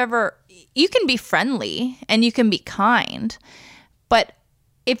 You can be friendly and you can be kind, but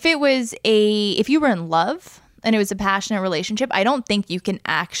if you were in love and it was a passionate relationship, I don't think you can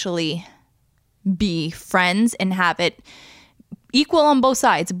actually be friends and have it equal on both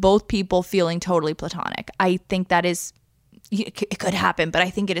sides, both people feeling totally platonic. I think that is, it could happen, but I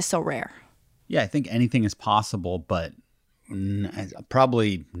think it is so rare. Yeah, I think anything is possible, but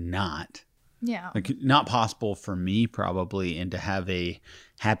probably not. Yeah. Not possible for me probably, and to have a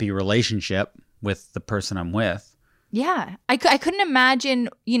happy relationship with the person I'm with. Yeah. I couldn't imagine,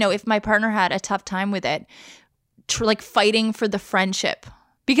 if my partner had a tough time with it, fighting for the friendship.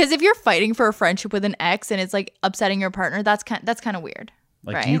 Because if you're fighting for a friendship with an ex and it's upsetting your partner, that's kind of weird.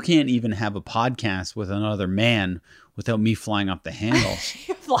 Right? You can't even have a podcast with another man without me flying off the handles.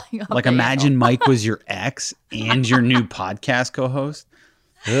 Flying off imagine Mike was your ex and your new podcast co-host.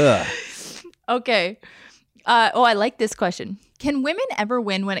 Ugh. Okay. I like this question. Can women ever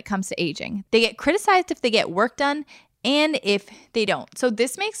win when it comes to aging? They get criticized if they get work done and if they don't. So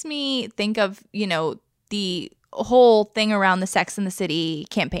this makes me think of, the whole thing around the Sex and the City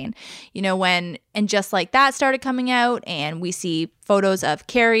campaign, and Just Like That started coming out, and we see photos of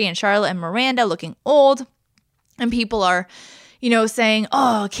Carrie and Charlotte and Miranda looking old, and people are, saying,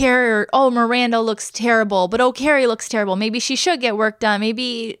 oh, Carrie or oh, Miranda looks terrible, but oh, Carrie looks terrible. Maybe she should get work done.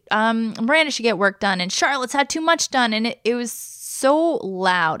 Maybe Miranda should get work done, and Charlotte's had too much done. And it was so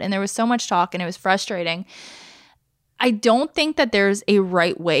loud, and there was so much talk, and it was frustrating. I don't think that there's a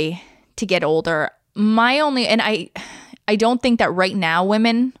right way to get older. I don't think that right now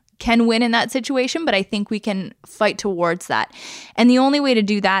women can win in that situation, but I think we can fight towards that. And the only way to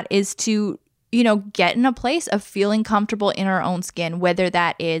do that is to get in a place of feeling comfortable in our own skin, whether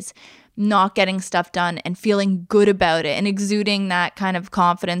that is not getting stuff done and feeling good about it and exuding that kind of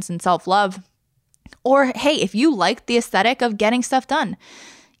confidence and self-love. Or, hey, if you like the aesthetic of getting stuff done,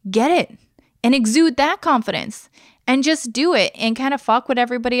 get it and exude that confidence and just do it and kind of fuck what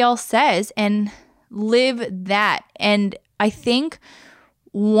everybody else says and live that. And I think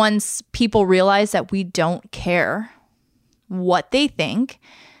once people realize that we don't care what they think,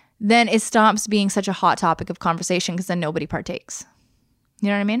 then it stops being such a hot topic of conversation because then nobody partakes. You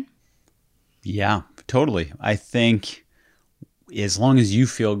know what I mean? Yeah, totally. I think as long as you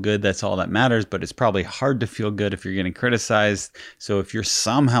feel good, that's all that matters. But it's probably hard to feel good if you're getting criticized. So if you're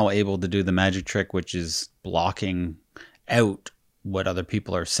somehow able to do the magic trick, which is blocking out what other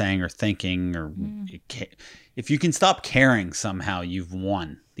people are saying or thinking, or if you can stop caring somehow, you've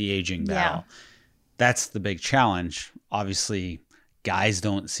won the aging battle. Yeah. That's the big challenge. Obviously, guys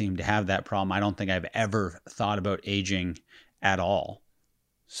don't seem to have that problem. I don't think I've ever thought about aging at all.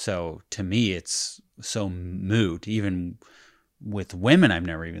 So to me, it's so moot. Even with women, I've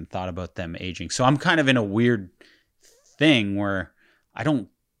never even thought about them aging. So I'm kind of in a weird thing where I don't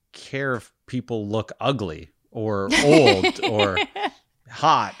care if people look ugly or old or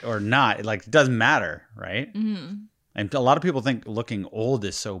hot or not. Like, it doesn't matter, right? Mm-hmm. And a lot of people think looking old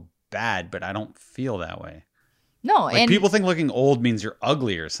is so bad, but I don't feel that way. No, like, and people think looking old means you're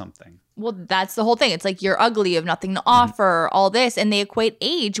ugly or something. Well, that's the whole thing. It's like you're ugly, you have nothing to offer, all this. And they equate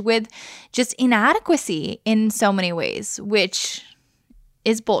age with just inadequacy in so many ways, which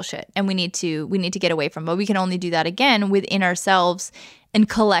is bullshit. And we need to get away from. But we can only do that again within ourselves and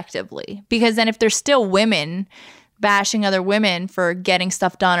collectively. Because then if there's still women bashing other women for getting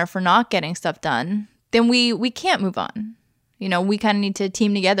stuff done or for not getting stuff done, then we can't move on. You know, we kind of need to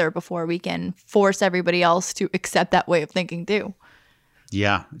team together before we can force everybody else to accept that way of thinking too.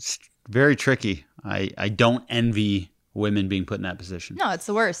 Yeah, it's very tricky. I don't envy women being put in that position. No, it's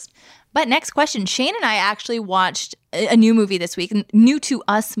the worst. But next question. Shane and I actually watched a new movie this week, new to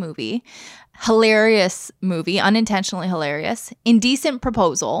us movie, hilarious movie, unintentionally hilarious, Indecent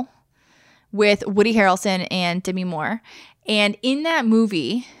Proposal with Woody Harrelson and Demi Moore. And in that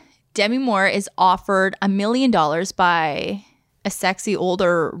movie, Demi Moore is offered $1 million by a sexy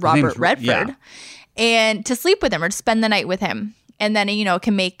older Robert Redford and to sleep with him or to spend the night with him. And then, you know,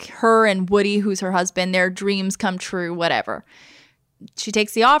 can make her and Woody, who's her husband, their dreams come true, whatever. She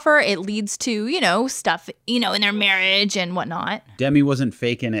takes the offer. It leads to, you know, stuff, you know, in their marriage and whatnot. Demi wasn't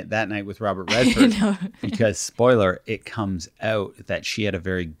faking it that night with Robert Redford because, spoiler, it comes out that she had a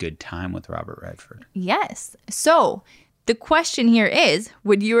very good time with Robert Redford. Yes. So the question here is,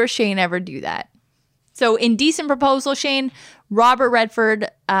 would you or Shane ever do that? So Indecent Proposal, Shane, Robert Redford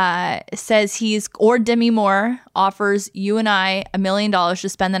says or Demi Moore offers you and I $1 million to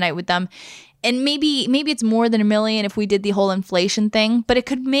spend the night with them. And maybe it's more than $1 million if we did the whole inflation thing, but it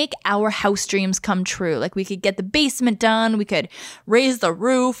could make our house dreams come true. Like, we could get the basement done, we could raise the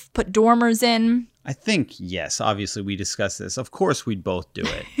roof, put dormers in. I think, yes, obviously we discussed this. Of course we'd both do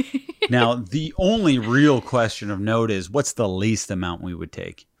it. Now, the only real question of note is, what's the least amount we would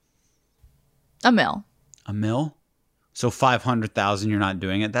take? $1 million. $1 million? So 500,000, you're not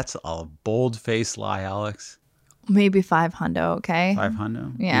doing it? That's a bold-faced lie, Alex. Maybe $500, okay?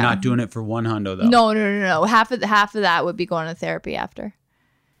 $500? Yeah. You're not doing it for $100, though. No. Half of that would be going to therapy after.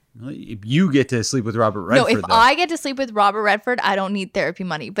 If you get to sleep with Robert Redford, no, if I get to sleep with Robert Redford, I don't need therapy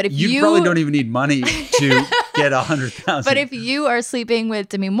money. But if you probably don't even need money to get 100,000. But if you are sleeping with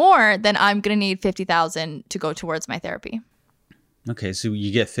Demi Moore, then I'm gonna need 50,000 to go towards my therapy. Okay, so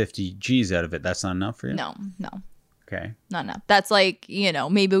you get 50 G's out of it. That's not enough for you? No. Okay. Not enough. That's like, you know,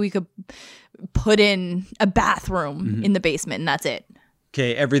 maybe we could put in a bathroom in the basement and that's it.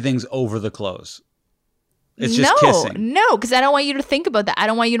 Okay, everything's over the clothes. It's just kissing. No, because I don't want you to think about that. I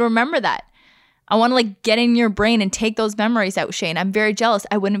don't want you to remember that. I want to like get in your brain and take those memories out, Shane. I'm very jealous.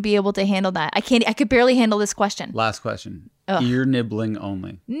 I wouldn't be able to handle that. I could barely handle this question. Last question. Ugh. Ear nibbling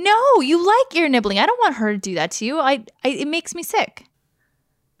only. No, you like ear nibbling. I don't want her to do that to you. It makes me sick.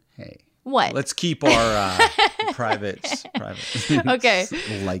 Hey. What? Let's keep our private. Okay.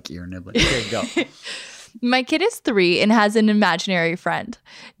 Like ear nibbling. Okay, go. My kid is 3 and has an imaginary friend.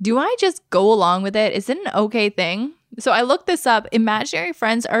 Do I just go along with it? Is it an okay thing? So I looked this up. Imaginary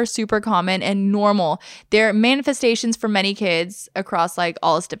friends are super common and normal. They're manifestations for many kids across like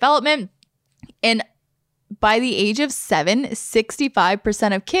all its development. And by the age of 7,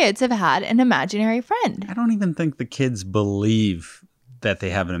 65% of kids have had an imaginary friend. I don't even think the kids believe that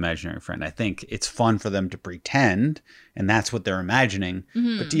they have an imaginary friend. I think it's fun for them to pretend, and that's what they're imagining.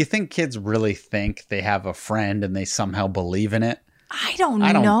 Mm-hmm. But do you think kids really think they have a friend and they somehow believe in it? I don't know.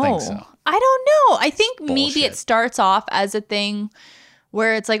 I don't think so. I don't know. I think maybe it starts off as a thing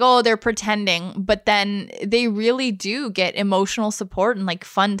where it's like, oh, they're pretending, but then they really do get emotional support and like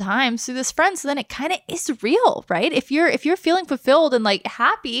fun times through this friend. So then it kind of is real, right? If you're feeling fulfilled and like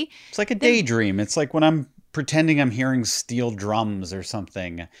happy. It's like a daydream. It's like when I'm pretending I'm hearing steel drums or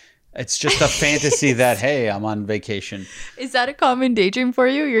something. It's just a fantasy that, hey, I'm on vacation. Is that a common daydream for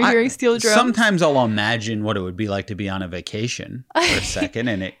you? You're hearing steel drums? Sometimes I'll imagine what it would be like to be on a vacation for a second,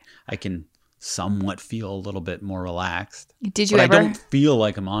 and I can somewhat feel a little bit more relaxed. Did you but ever? I don't feel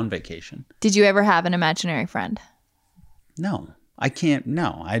like I'm on vacation. Did you ever have an imaginary friend? No, I can't.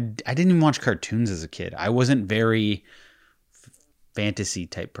 No, I didn't even watch cartoons as a kid. I wasn't very fantasy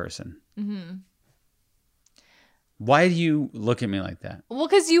type person. Mm-hmm. Why do you look at me like that? Well,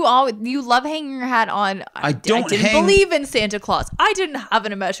 because you love hanging your hat on. I didn't believe in Santa Claus. I didn't have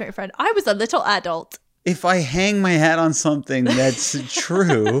an imaginary friend. I was a little adult. If I hang my hat on something that's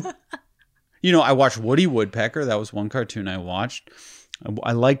true, you know, I watched Woody Woodpecker. That was one cartoon I watched.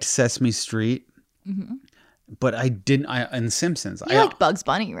 I liked Sesame Street, but I didn't. And Simpsons. You liked Bugs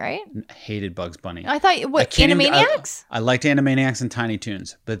Bunny, right? I hated Bugs Bunny. I thought Animaniacs. I liked Animaniacs and Tiny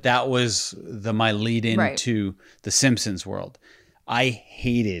Toons, but that was my lead into the Simpsons world. I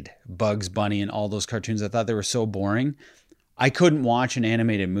hated Bugs Bunny and all those cartoons. I thought they were so boring. I couldn't watch an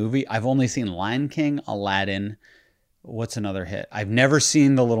animated movie. I've only seen Lion King, Aladdin. What's another hit? I've never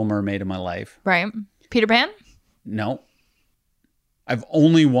seen The Little Mermaid in my life. Right. Peter Pan? No. I've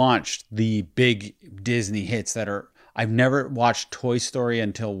only watched the big Disney hits I've never watched Toy Story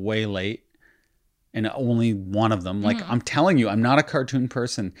until way late. And only one of them. Like, I'm telling you, I'm not a cartoon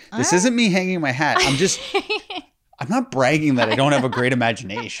person. This isn't me hanging my hat. I'm not bragging that I don't have a great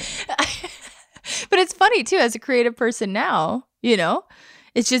imagination. But it's funny too, as a creative person now, you know,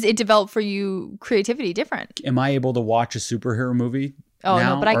 it's just, it developed for you creativity different. Am I able to watch a superhero movie? Oh,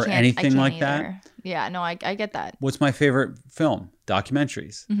 now, no, but I or can't. anything like either. that? Yeah, no, I get that. What's my favorite film?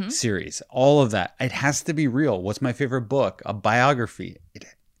 Documentaries, series, all of that. It has to be real. What's my favorite book? A biography.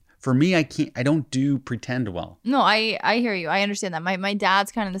 For me, I don't do pretend well. No, I hear you. I understand that. My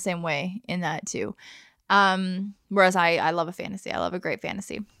dad's kind of the same way in that too. Whereas I love a fantasy. I love a great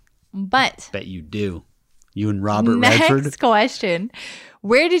fantasy. But bet you do. You and Robert Redford. Next question.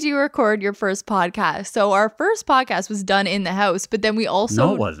 Where did you record your first podcast? So our first podcast was done in the house, but then we also...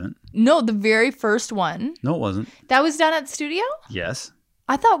 No, it wasn't. No, the very first one. No, it wasn't. That was done at the studio? Yes.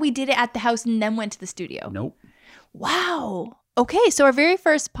 I thought we did it at the house and then went to the studio. Nope. Wow. Okay, so our very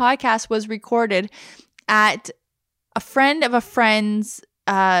first podcast was recorded at a friend of a friend's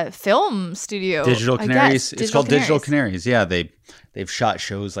film studio. Digital Canaries. It's called Digital Canaries. Yeah, they've shot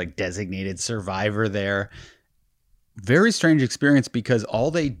shows like Designated Survivor there. Very strange experience because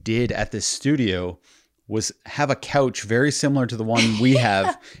all they did at this studio was have a couch very similar to the one we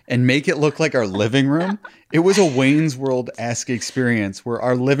have and make it look like our living room. It was a Wayne's World-esque experience where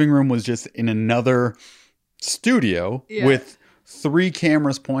our living room was just in another studio with 3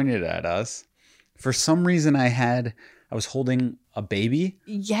 cameras pointed at us. For some reason I was holding a baby.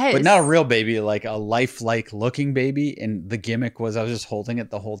 Yes. But not a real baby, like a lifelike looking baby. And the gimmick was I was just holding it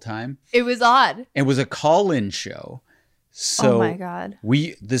the whole time. It was odd. It was a call-in show. So oh my God.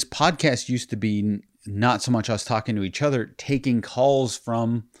 This podcast used to be not so much us talking to each other, taking calls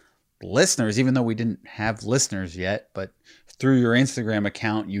from listeners, even though we didn't have listeners yet. But through your Instagram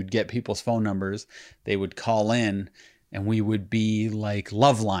account, you'd get people's phone numbers. They would call in. And we would be like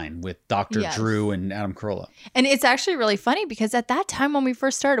Loveline with Dr. Drew and Adam Carolla. And it's actually really funny because at that time when we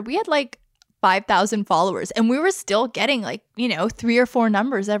first started, we had like 5,000 followers and we were still getting like, 3 or 4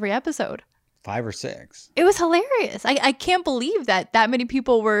 numbers every episode. 5 or 6. It was hilarious. I can't believe that many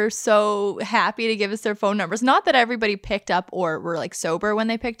people were so happy to give us their phone numbers. Not that everybody picked up or were like sober when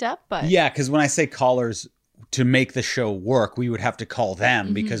they picked up, but. Yeah, because when I say callers, to make the show work, we would have to call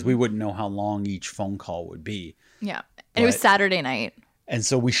them because we wouldn't know how long each phone call would be. Yeah. And it was Saturday night. And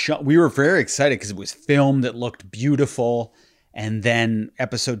so we were very excited because it was filmed. It looked beautiful. And then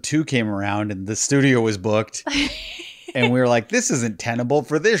episode 2 came around and the studio was booked. And we were like, this isn't tenable.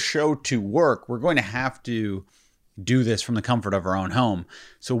 For this show to work, we're going to have to do this from the comfort of our own home.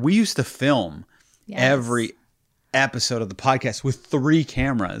 So we used to film every episode of the podcast with 3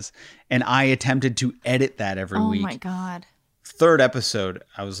 cameras. And I attempted to edit that every week. Oh my God. 3rd episode,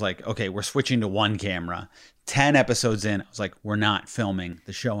 I was like, okay, we're switching to 1 camera. 10 episodes in, I was like, we're not filming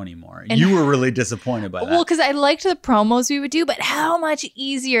the show anymore. And you were really disappointed by that. Well, because I liked the promos we would do, but how much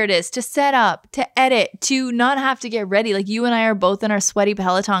easier it is to set up, to edit, to not have to get ready. Like you and I are both in our sweaty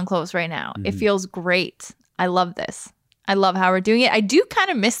Peloton clothes right now. It feels great. I love this. I love how we're doing it. I do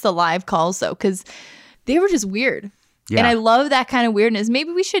kind of miss the live calls though, because they were just weird. Yeah. And I love that kind of weirdness.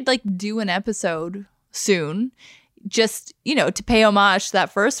 Maybe we should like do an episode soon. Just, to pay homage to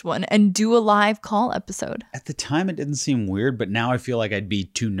that first one and do a live call episode. At the time, it didn't seem weird, but now I feel like I'd be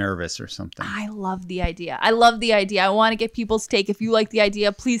too nervous or something. I love the idea. I want to get people's take. If you like the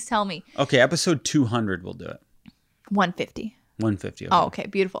idea, please tell me. Okay, episode 200, we'll do it. 150. 150. Okay. Oh, okay,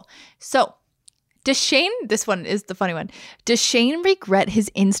 beautiful. So, does Shane, this one is the funny one. Does Shane regret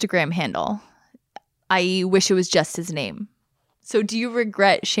his Instagram handle? I wish it was just his name. So do you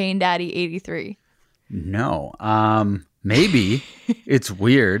regret Shane Daddy 83? No. Maybe. It's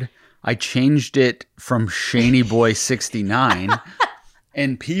weird. I changed it from Shaney Boy 69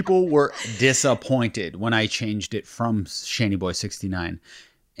 and people were disappointed when I changed it from Shaney Boy 69.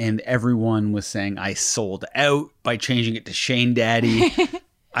 And everyone was saying I sold out by changing it to Shane Daddy.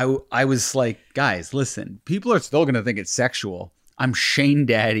 I was like, guys, listen, people are still going to think it's sexual. I'm Shane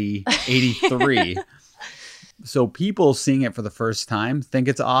Daddy 83. So people seeing it for the first time think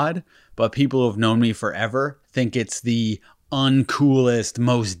it's odd, but people who have known me forever think it's the uncoolest,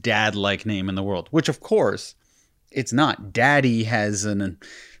 most dad-like name in the world, which of course it's not. Daddy has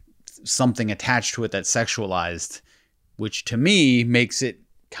something attached to it that's sexualized, which to me makes it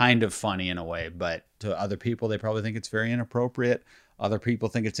kind of funny in a way, but to other people, they probably think it's very inappropriate. Other people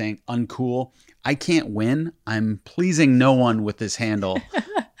think it's uncool. I can't win. I'm pleasing no one with this handle.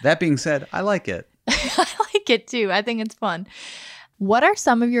 That being said, I like it. I like it too. I think it's fun. What are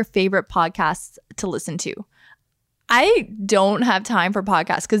some of your favorite podcasts to listen to? I don't have time for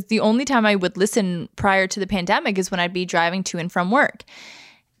podcasts because the only time I would listen prior to the pandemic is when I'd be driving to and from work.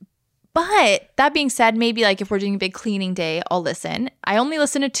 But that being said, maybe like if we're doing a big cleaning day, I'll listen. I only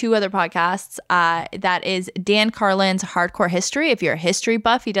listen to 2 other podcasts. That is Dan Carlin's Hardcore History. If you're a history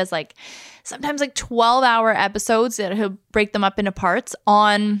buff, he does like sometimes like 12-hour episodes that he'll break them up into parts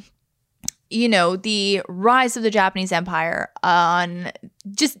on, you know, the rise of the Japanese Empire, on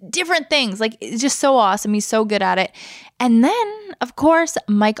just different things. Like, it's just so awesome. He's so good at it. And then, of course,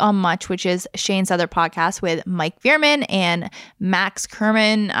 Mike on Much, which is Shane's other podcast with Mike Veerman and Max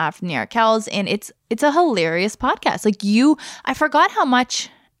Kerman from the Arkells. And it's a hilarious podcast. Like, I forgot how much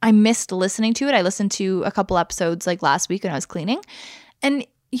I missed listening to it. I listened to a couple episodes like last week when I was cleaning. And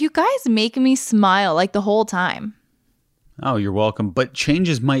you guys make me smile like the whole time. Oh, you're welcome. But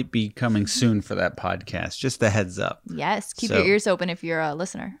changes might be coming soon for that podcast. Just a heads up. Yes. Keep your ears open if you're a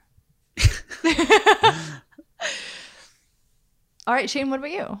listener. All right, Shane, what about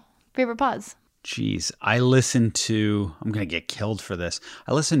you? Favorite pods? Jeez, I'm going to get killed for this.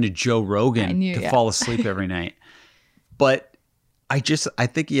 I listen to Joe Rogan to fall asleep every night. But I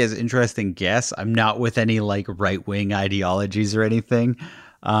think he has interesting guests. I'm not with any like right-wing ideologies or anything.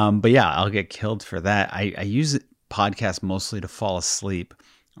 But yeah, I'll get killed for that. I use podcasts mostly to fall asleep.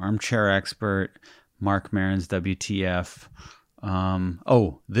 Armchair Expert, Mark Maron's WTF.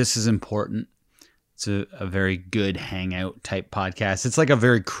 This is important. It's a very good hangout type podcast. It's like a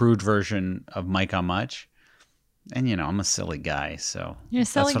very crude version of Mike on Much. And, you know, I'm a silly guy, so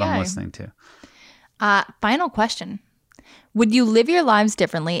that's what I'm listening to. Final question. Would you live your lives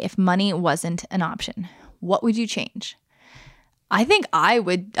differently if money wasn't an option? What would you change? I think I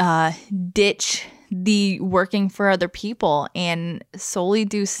would ditch the working for other people and solely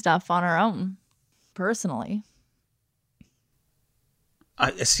do stuff on our own, personally. I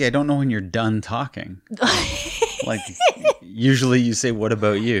don't know when you're done talking. Like, usually you say, what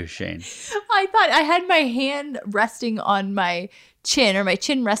about you, Shane? I thought I had my hand resting on my chin, or my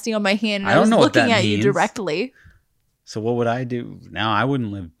chin resting on my hand, and I was looking at you directly. So what would I do? Now, I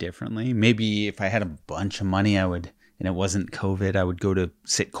wouldn't live differently. Maybe if I had a bunch of money, I would, and it wasn't COVID, I would go to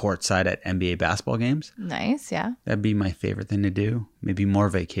sit courtside at NBA basketball games. Nice, yeah. That'd be my favorite thing to do. Maybe more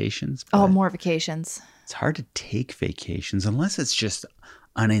vacations. Oh, more vacations. It's hard to take vacations unless it's just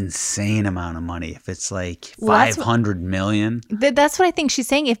an insane amount of money. If it's like 500 million. That's what I think she's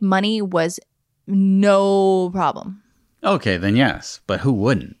saying. If money was no problem. Okay, then yes. But who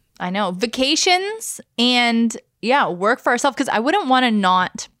wouldn't? I know. Vacations and work for ourselves. Because I wouldn't want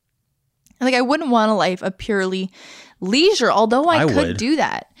I wouldn't want a life of purely leisure, although I could do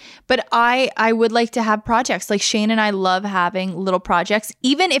that. But I would like to have projects. Like Shane and I love having little projects,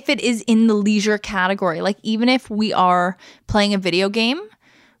 even if it is in the leisure category. Like even if we are playing a video game,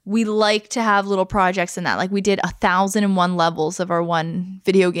 we like to have little projects in that. Like we did 1,001 levels of our one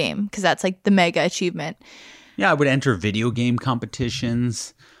video game because that's like the mega achievement. Yeah, I would enter video game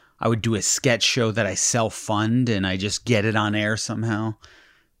competitions. I would do a sketch show that I self-fund and I just get it on air somehow,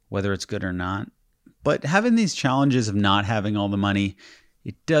 whether it's good or not. But having these challenges of not having all the money,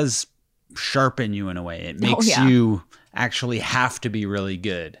 it does sharpen you in a way. It makes you actually have to be really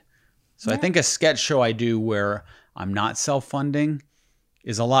good. So I think a sketch show I do where I'm not self-funding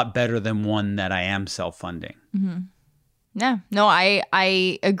is a lot better than one that I am self-funding. Mm-hmm. Yeah. No,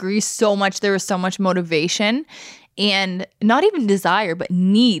 I agree so much. There was so much motivation and not even desire, but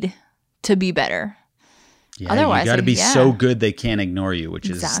need to be better. Yeah, otherwise, you got to be so good they can't ignore you, which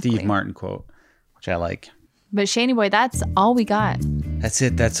is a Steve Martin quote, which I like. But Shaney boy, that's all we got. That's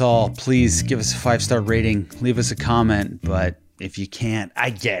it. That's all. Please give us a 5-star rating. Leave us a comment. But If you can't, I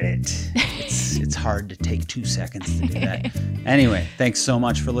get it. It's hard to take 2 seconds to do that. Anyway, thanks so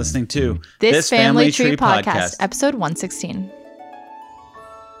much for listening to This Family Tree Podcast, episode 116.